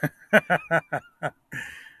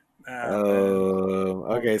 Ah man.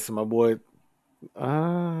 Okay, so my boy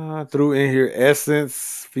threw in here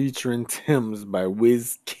Essence featuring Tim's by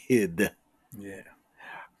Wiz Kid. Yeah.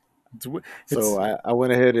 It's So it's I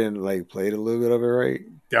went ahead and like played a little bit of it, right?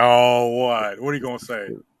 oh what? What are you Just gonna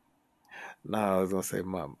say? No, I was gonna say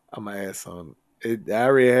I'm gonna add some. I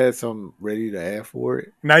already had some ready to add for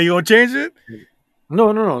it. Now you gonna change it? No.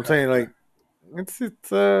 I'm saying Okay. like it's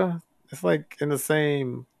it's like in the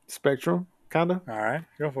same spectrum, kind of. All right.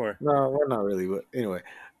 Go for it. No, well, not really. But anyway,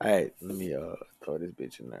 all right. Let me throw this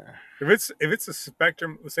bitch in there. If it's a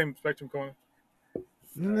spectrum, the same spectrum going. All right,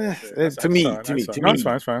 Nah, that's it. That's To I me, saw it. to I me, saw it. to No, it's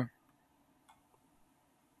fine. me, It's fine.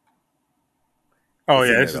 Oh it's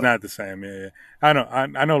yeah, in this there is though. not the same. Yeah. I know.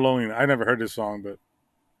 I know. Lonely. I never heard this song, but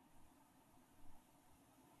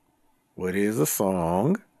What is a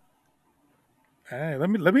song? hey, let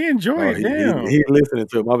me enjoy Oh, it. Damn, he listening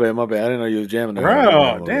to it. My bad. I didn't know you was jamming that hard. My bad, bro.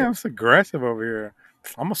 my bad. Damn, it's aggressive over here.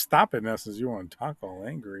 I'm gonna stop it now since you want to talk all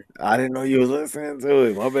angry. I didn't know you was listening to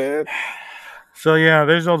it. My bad. So yeah,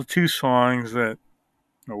 there's all the 2 songs that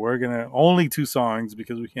we're gonna only 2 songs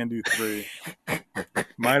because we can't do three.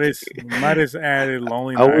 Midas added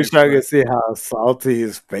 "Lonely I wish Nights," I but could see how salty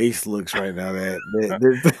his face looks right now. That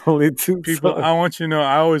there's only two people, songs. I want you to know,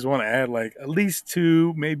 I always want to add like at least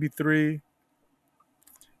 2, maybe 3.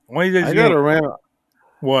 One of these days I you got ain't a random.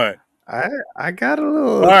 what? I I got a All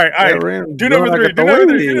little right, all that right. random Do number joint I three. could Do throw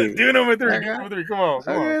number three. Do, in. do number three. I Do got number three. Come on,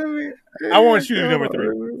 come on. okay. I Okay, want you to do hold number three.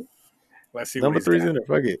 on. Let's see what Number he's three's got. in there.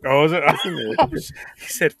 Fuck it. Oh, is it? It's in there. It's in there. He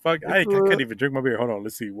said, "Fuck." It's I a can't little, even drink my beer. Hold on.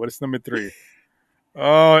 Let's see. What is number 3?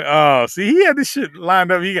 Oh. See, he had this shit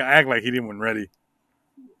lined up. He got act like he didn't want ready.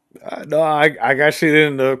 no, I got shit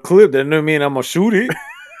in the clip. That doesn't mean I'm gonna shoot it.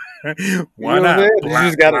 You Why know what I'm not? saying?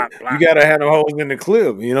 Blah blah You blah. gotta have the holes in the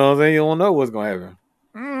clip. You know what I'm saying? You don't know what's gonna happen.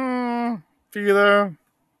 Feeler.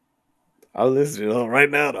 I'll listen to it right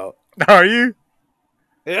now though. Are you?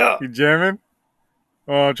 Yeah. You jamming?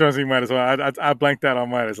 Oh, I'm trying to see Midas. I blanked out on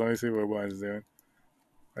Midas. Let me see what Midas is doing.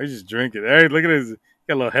 I just drink it. Hey, look at this. He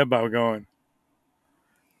Got a little head bob going.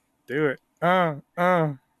 Do it.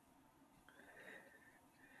 I'm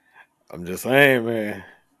just saying, man.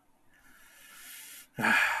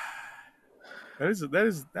 That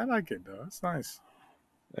is. I like it though. It's nice.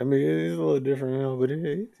 I mean, it's a little different, but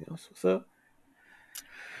that's what's up.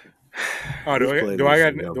 Oh, This playlist is gonna do I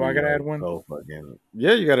be got to add one? so fucking.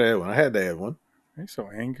 Yeah, you gotta add one. I had to add one. Are you so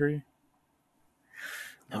angry?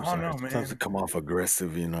 I'm I don't sorry. know, Sometimes it man. come off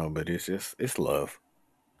aggressive, but it's love.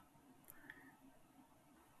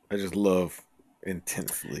 I just love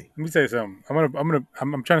intensely. Let me tell you something.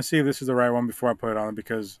 I'm trying to see if this is the right one before I put it on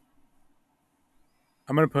because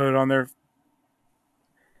I'm gonna put it on there.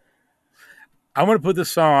 I'm gonna put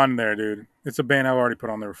this song on there, dude. It's a band I've already put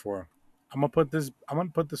on there before. I'm gonna put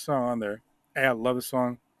this song on there. A, I love the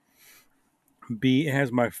song. B, it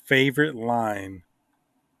has my favorite line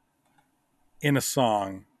in a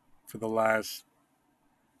song for the last,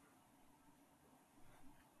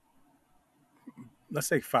 let's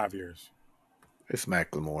say, 5 years. It's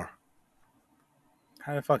Macklemore.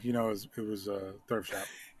 How the fuck you know it was a thrift shop?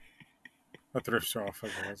 A thrift store, fuck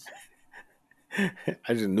it was.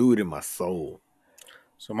 I just knew it in my soul.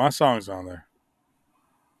 So my song's on there.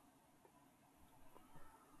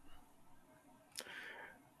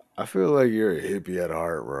 I feel like you're a hippie at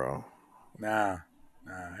heart, bro. Nah,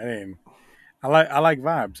 it ain't. I like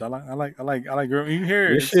vibes. I like. You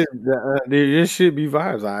hear it? It's This shit be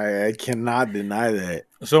vibes. I cannot deny that.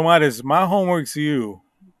 so. My homework to you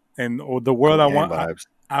and or the world. Cocaine vibes.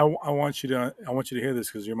 I want you to hear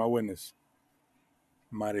this because you're my witness.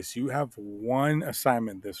 Midas, you have one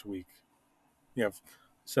assignment this week. You have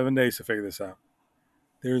 7 days to figure this out.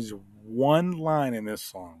 There's one line in this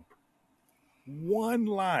song, one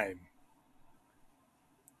line,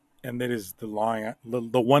 and that is the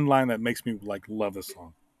one line that makes me like love the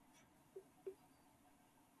song.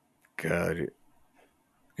 God,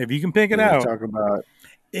 If you can pick it when you out, talk about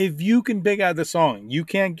if you can pick out the song, you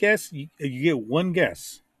can't guess. You get one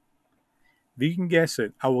guess. If you can guess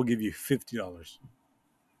it, I will give you $50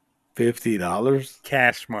 $50,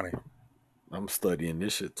 cash money. I'm studying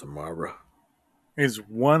this shit tomorrow. Is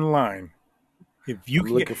one line. If you I'm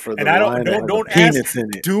can get, looking for the and I line that has a don't ask, penis in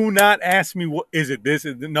it. do not ask me what is it. This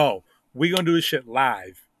is no. We gonna do this shit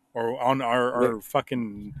live or on Ne- our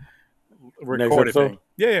fucking Next recorded episode, thing.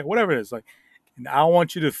 Yeah, whatever it is. Like, and I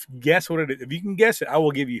want you to guess what it is. If you can guess it, I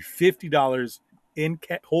will give you $50 in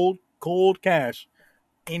hold cold cash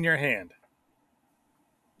in your hand.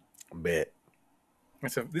 bet.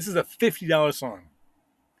 This is a $50 song.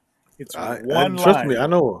 It's I one trust me. I line.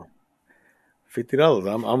 know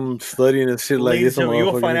 $50. I'm studying this shit like Ladies it's and a gentlemen,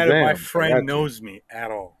 you'll motherfucking find out if my exam. I friend got to. knows me at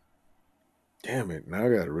all. Damn it! Now I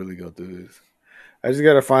gotta really go through this. I just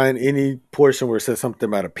gotta find any portion where it says something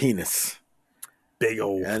about a penis, Big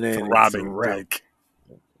old and then it's a throbbing wrap. dick.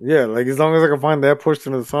 Yeah, like as long as I can find that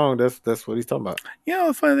portion of the song, that's what he's talking about. You know,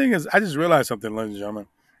 the funny thing is, I just realized something, ladies and gentlemen.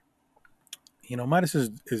 You know, Midas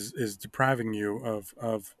is depriving you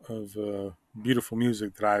of beautiful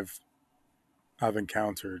music that I've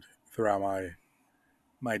encountered throughout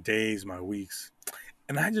my days, my weeks,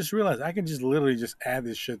 and I just realized I can just literally just add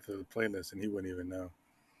this shit to the playlist, and he wouldn't even know.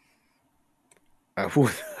 I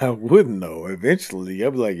would I wouldn't know. Eventually,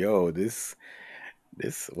 I'd be like, "Yo, this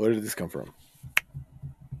where did this come from?"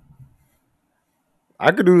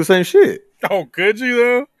 I could do the same shit. Oh, could you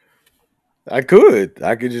though? I could.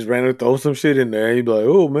 I could just randomly throw some shit in there. And he'd be like,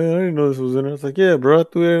 "Oh man, I didn't know this was in there." It's like, "Yeah, bro, I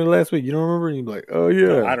threw it in last week. You don't remember?" And he'd be like, "Oh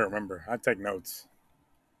No, yeah." I don't remember. I take notes.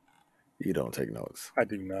 You don't take notes. I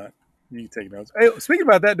do not. You take notes. Hey, speaking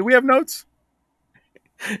about that, do we have notes?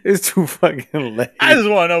 It's too fucking I late. just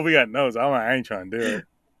want to know if we got notes. I ain't trying to do it.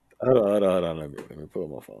 Hold on. Let me pull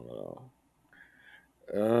my phone.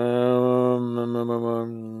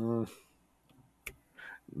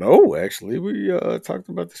 No, actually, we talked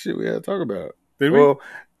about the shit we had to talk about. Did we? Well,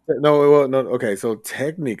 no. Okay, so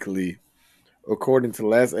technically, according to the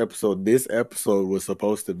last episode, this episode was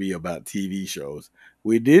supposed to be about TV shows.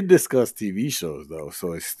 We did discuss TV shows though,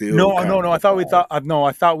 so it still No, kind no, no. of I thought we applies. thought no.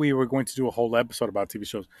 I thought we were going to do a whole episode about TV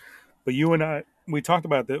shows. But you and I, we talked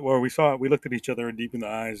about that, or we saw it. We looked at each other deep in the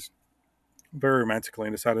eyes, very romantically,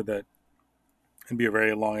 and decided that it'd be a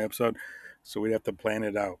very long episode. So we'd have to plan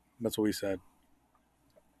it out. That's what we said.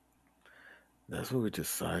 That's what we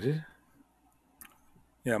decided.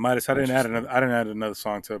 Yeah, Midas. I didn't add Interesting. another. I didn't add another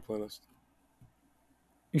song to the playlist.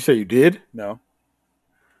 You say you did? No.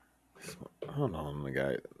 Hold on, the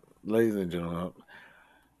guy. Ladies and gentlemen,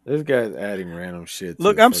 this guy's adding random shit to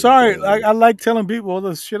Look, his I'm fucking sorry. playlist. I like telling people all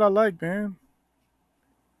the shit I like, man.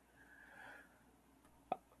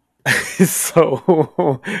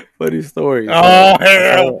 So funny story. Oh So I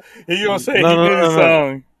hell! saw You gonna say no he no did a no no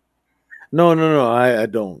song? no. I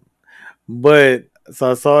don't. But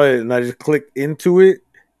so I saw it and I just clicked into it,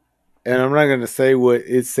 and I'm not gonna say what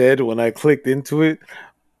it said when I clicked into it.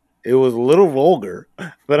 It was a little vulgar,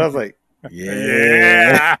 but I was like,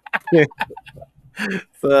 yeah. Yeah.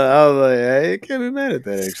 So I was like, I can't be mad at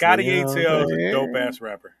that actually. Scotty You know what ATL I'm is a dope saying? ass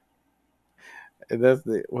rapper. And that's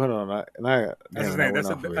the hold on. That's his Damn it, I name. went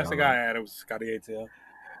off of it. That's the Hold guy on. I had. It was Scotty ATL.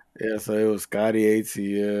 Yeah, so it was Scotty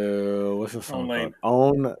ATL. What's the On song called? lane.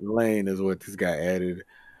 Own Lane is what this guy added.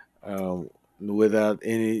 Um, without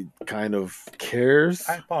any kind of I cares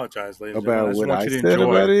apologize, ladies and gentlemen. about I just what want I you to said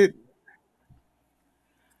about enjoy. it.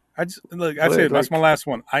 I just look. I But said that's my like, last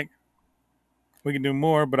one. We can do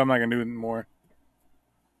more, but I'm not gonna do more.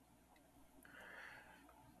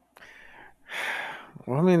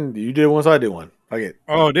 well, I mean, you did one, so I did one. Fuck it.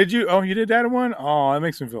 Oh, did you? Oh, you did that one? Oh, that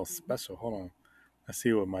makes me feel special. Hold on. I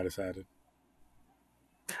see what might have added.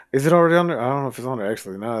 Is it already on there? I don't know if it's on there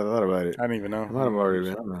actually. Now that I thought about it, I don't even know. it I might have don't know. already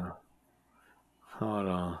been on there. Hold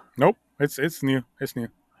on. Nope. It's new. It's new.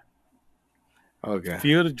 Okay.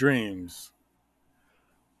 Field of Dreams.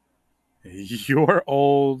 Your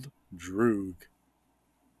old Droog.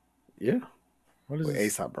 Yeah. What is With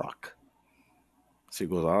this? ASAP Rock. She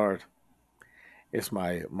goes hard. It's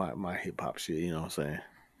my hip hop shit. You know what I'm saying?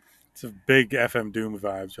 It's a big FM Doom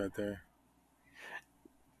vibes right there.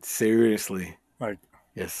 Seriously. Like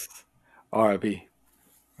Yes. R.I.P.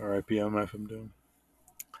 RIP on FM Doom.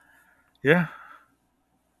 Yeah.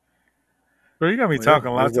 Bro, you got me Well, yeah. talking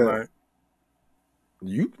a lot What's that? tonight.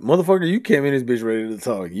 You motherfucker, you came in this bitch ready to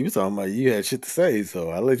talk. You was talking about you had shit to say, so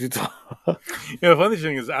I let you talk. Yeah, the funny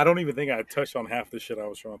thing is, I don't even think I touched on half the shit I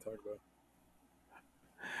was trying to talk about.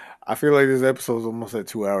 I feel like this episode's almost at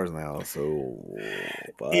 2 hours now, so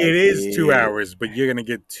It fuck is two it. hours, but you're gonna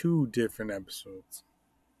get two different episodes.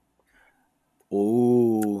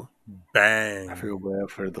 Ooh, I Bang, feel bad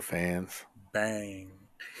for the fans bang.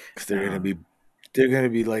 because Now, they're gonna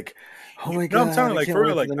be like, oh my no, I'm telling god, you, I like can't for real,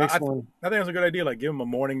 wait for like the next one. I think that's a good idea. Like, give them a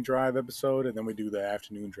morning drive episode, and then we do the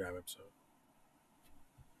afternoon drive episode.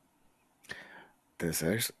 This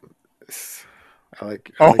actually, I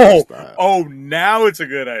like your Oh, style. oh, now it's a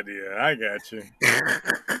good idea. I got you.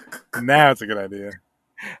 Now it's a good idea.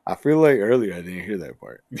 I feel like earlier I didn't hear that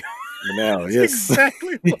part, but now, That's yes.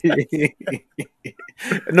 exactly what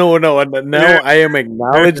I No, no. Now said. I am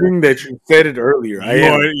acknowledging that you said it earlier. I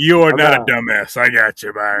am. You are I'm not a not. dumbass. I got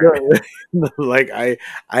you, Byron. No, like I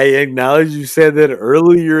acknowledge you said that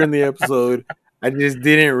earlier in the episode. I just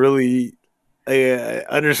didn't really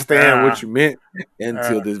understand what Uh, you meant uh,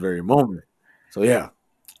 until this very moment. So yeah,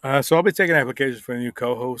 so I'll be taking applications for a new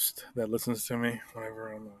co-host that listens to me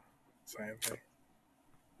whenever I'm saying thing.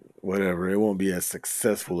 whatever. It won't be as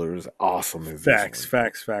successful or as awesome as this Facts, one.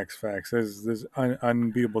 facts, facts, facts. There's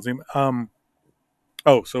unbeatable team.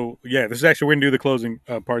 Oh, so yeah, this is actually we're gonna do the closing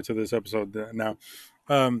parts of this episode now.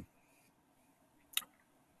 Um,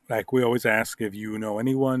 like we always ask, if you know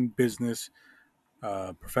anyone, business,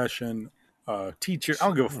 profession, teacher, I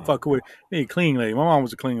don't give a fuck who it. Maybe a cleaning lady. My mom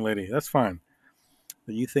was a cleaning lady. That's fine.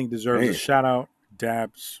 That you think deserves a Man, shout out,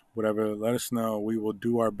 dabs, whatever. Let us know. We will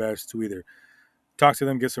do our best to either talk to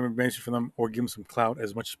them, get some information from them, or give them some clout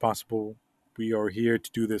as much as possible. We are here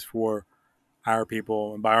to do this for our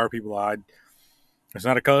people, and by our people, it's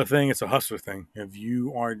not a color thing; it's a hustler thing. If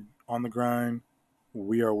you are on the grind,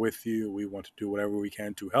 we are with you. We want to do whatever we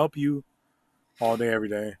can to help you all day, every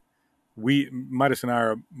day. We Midas and I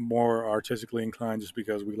are more artistically inclined just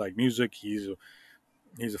because we like music.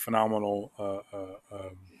 He's a phenomenal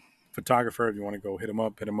photographer. If you want to go hit him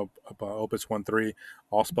up Opus 13,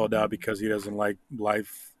 all spelled out because he doesn't like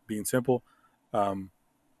life being simple. Um,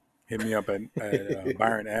 Hit me up at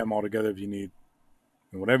Byron M altogether if you need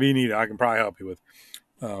whatever you need. I can probably help you with.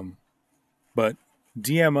 Um, but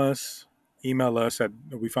DM us, email us at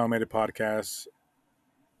we found made a podcast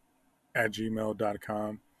at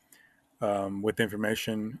gmail.com with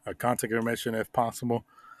information, contact information if possible.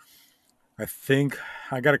 I think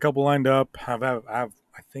I got a couple lined up. I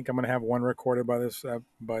think I'm gonna have one recorded by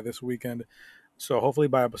this weekend. So hopefully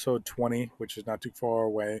by episode 20, which is not too far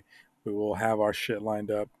away, we will have our shit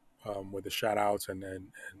lined up with the shout outs and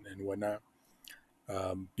whatnot.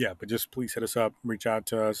 Yeah, but just please hit us up, reach out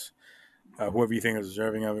to us. Whoever you think is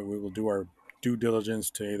deserving of it, we will do our due diligence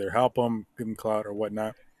to either help them, give them clout, or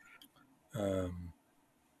whatnot. Um,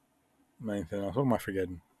 Anything else? What am I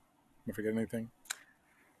forgetting? Am I forgetting anything?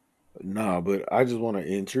 nah, but I just want to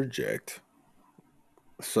interject.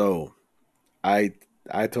 So I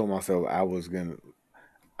I told myself I was gonna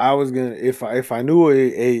if I knew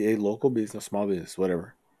a local business, small business,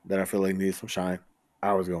 whatever. that I feel like needed some shine,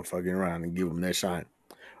 I was gonna fucking around and give them that shine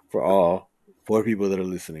for all four people that are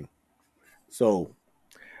listening. So,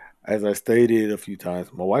 as I stated a few times,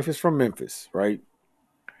 my wife is from Memphis, right?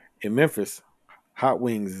 In Memphis, hot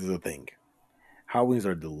wings is a thing. Hot wings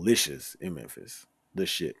are delicious in Memphis. The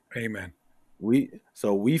shit. Amen.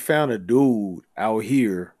 We found a dude out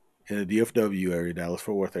here in the DFW area, Dallas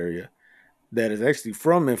Fort Worth area, that is actually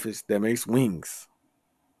from Memphis that makes wings,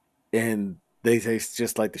 and they taste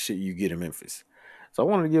just like the shit you get in Memphis. So I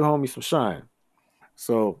wanted to give homie some shine.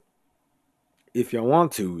 So if y'all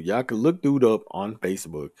want to, y'all can look dude up on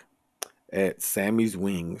Facebook at Sammy's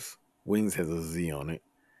Wings. Wings has a Z on it,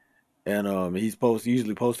 and he's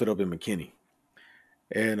usually posted up in McKinney.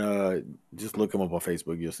 And just look him up on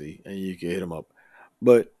Facebook, you'll see, and you can hit him up.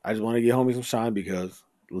 But I just want to get homie some shine because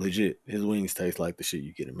legit, his wings taste like the shit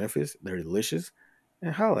you get in Memphis. They're delicious,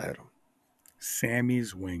 and holla at him.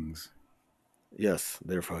 Sammy's Wings. Yes,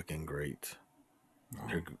 they're fucking great. Oh,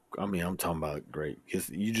 They're, I mean, I'm talking about great.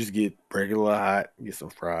 You just get regular hot, get some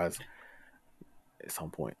fries at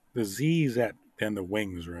some point. the Z's at then the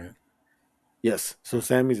wings, right? Yes, so Huh.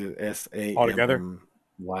 Sammy's is Altogether?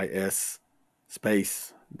 SAMMYS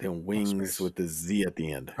space, then Oh, wings space. with the Z at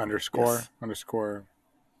the end. Underscore. Yes, Underscore.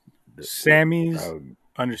 the Sammy's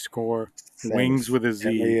underscore wings Sammy's with a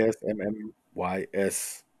Z.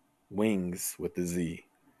 MASMMYS wings with the Z.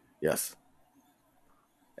 Yes,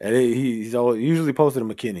 and he's usually posted in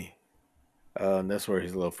McKinney. That's where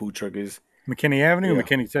his little food truck is. McKinney Avenue, Yeah,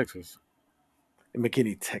 McKinney, Texas. in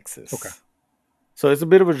McKinney, Okay. Texas. So it's a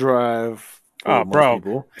bit of a drive Oh, for most bro.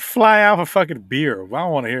 people. I fly out for fucking beer. I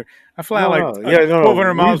don't want to hear. I fly out No, like no, yeah, no, no. 1,200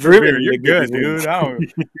 We've miles for beer. driven You're to get these good, wings. dude. I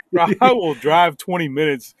don't. Bro, I will drive 20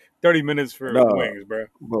 minutes, 30 minutes for No, wings, bro.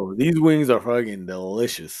 bro, these wings are fucking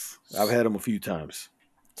delicious. I've had them a few times.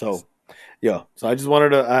 So yeah, so I just wanted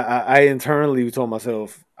to. I internally told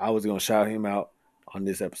myself I was gonna shout him out on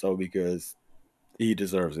this episode because he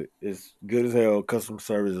deserves it. It's good as hell. Customer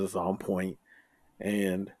service is on point,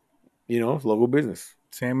 and it's local business.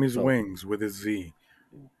 Sammy's So Wings with a Z.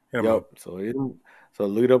 Hit him yep. up. So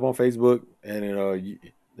look it up on Facebook,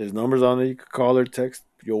 and there's numbers on there. You can call or text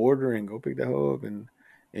your order and go pick that hoe up and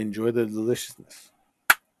enjoy the deliciousness.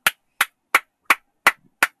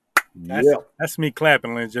 That's Yep. that's me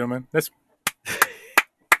clapping, ladies and gentlemen.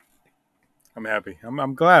 I'm happy.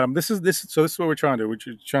 I'm glad. This is what we're trying to do.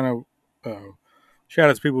 We're trying to shout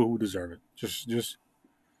out to people who deserve it. Just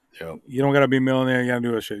Yep. you don't gotta be a millionaire. You gotta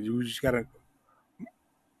do that shit. You just gotta.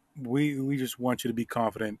 We just want you to be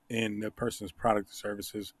confident in the person's product or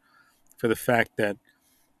services for the fact that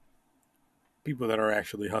people that are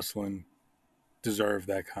actually hustling deserve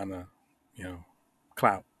that kind of you know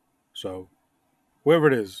clout. So whoever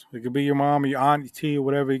it is, it could be your mom, or your auntie, or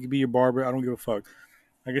whatever. It could be your barber. I don't give a fuck.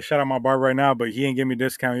 I can shout out my barber right now, but he ain't give me a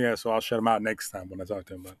discount yet, so I'll shut him out next time when I talk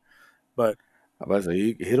to him. But I about to say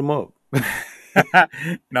you hit him up.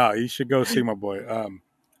 no, you should go see my boy.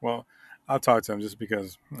 Well, I'll talk to him just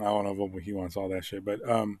because I don't know what he wants all that shit. But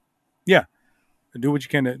yeah, do what you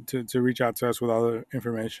can to reach out to us with all the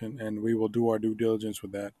information, and we will do our due diligence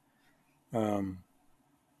with that. Um,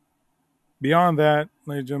 Beyond that,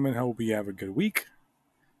 ladies and gentlemen, hope you have a good week.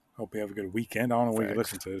 Hope you have a good weekend. I don't know when you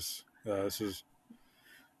listen Facts. to this. This is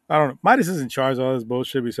I don't know. Midas is in charge of all this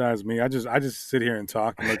bullshit besides me. I just sit here and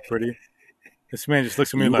talk and look pretty. This man just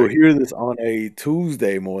looks at me You will like hear this on a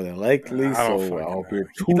Tuesday more than likely, I don't so I fucking hope know.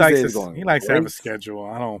 your Tuesday is going He likes to have a great. schedule.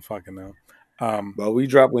 I don't fucking know. Um, But we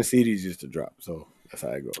drop when CDs used to drop, so that's how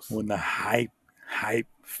it goes. when the hype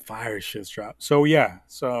fire shits drop. So yeah.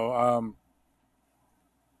 So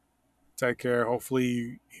take care.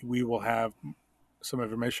 Hopefully we will have some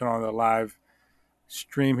information on the live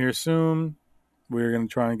stream here soon. We're gonna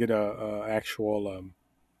try and get a actual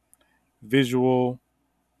visual,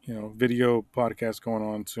 video podcast going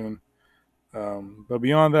on soon. But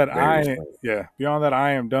beyond that, Very exciting.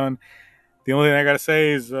 I am done. The only thing I gotta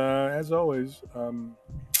say is, as always,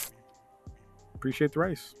 appreciate the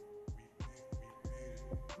rice.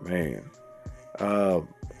 Man. Uh,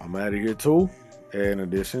 I'm out of here too. In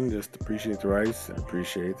addition, just appreciate the rice and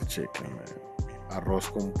appreciate the chicken, man.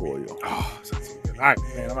 Arroz con pollo. Oh, sounds so good. All right,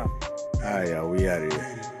 man, I'm out. Ah, yeah, we out of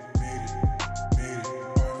here.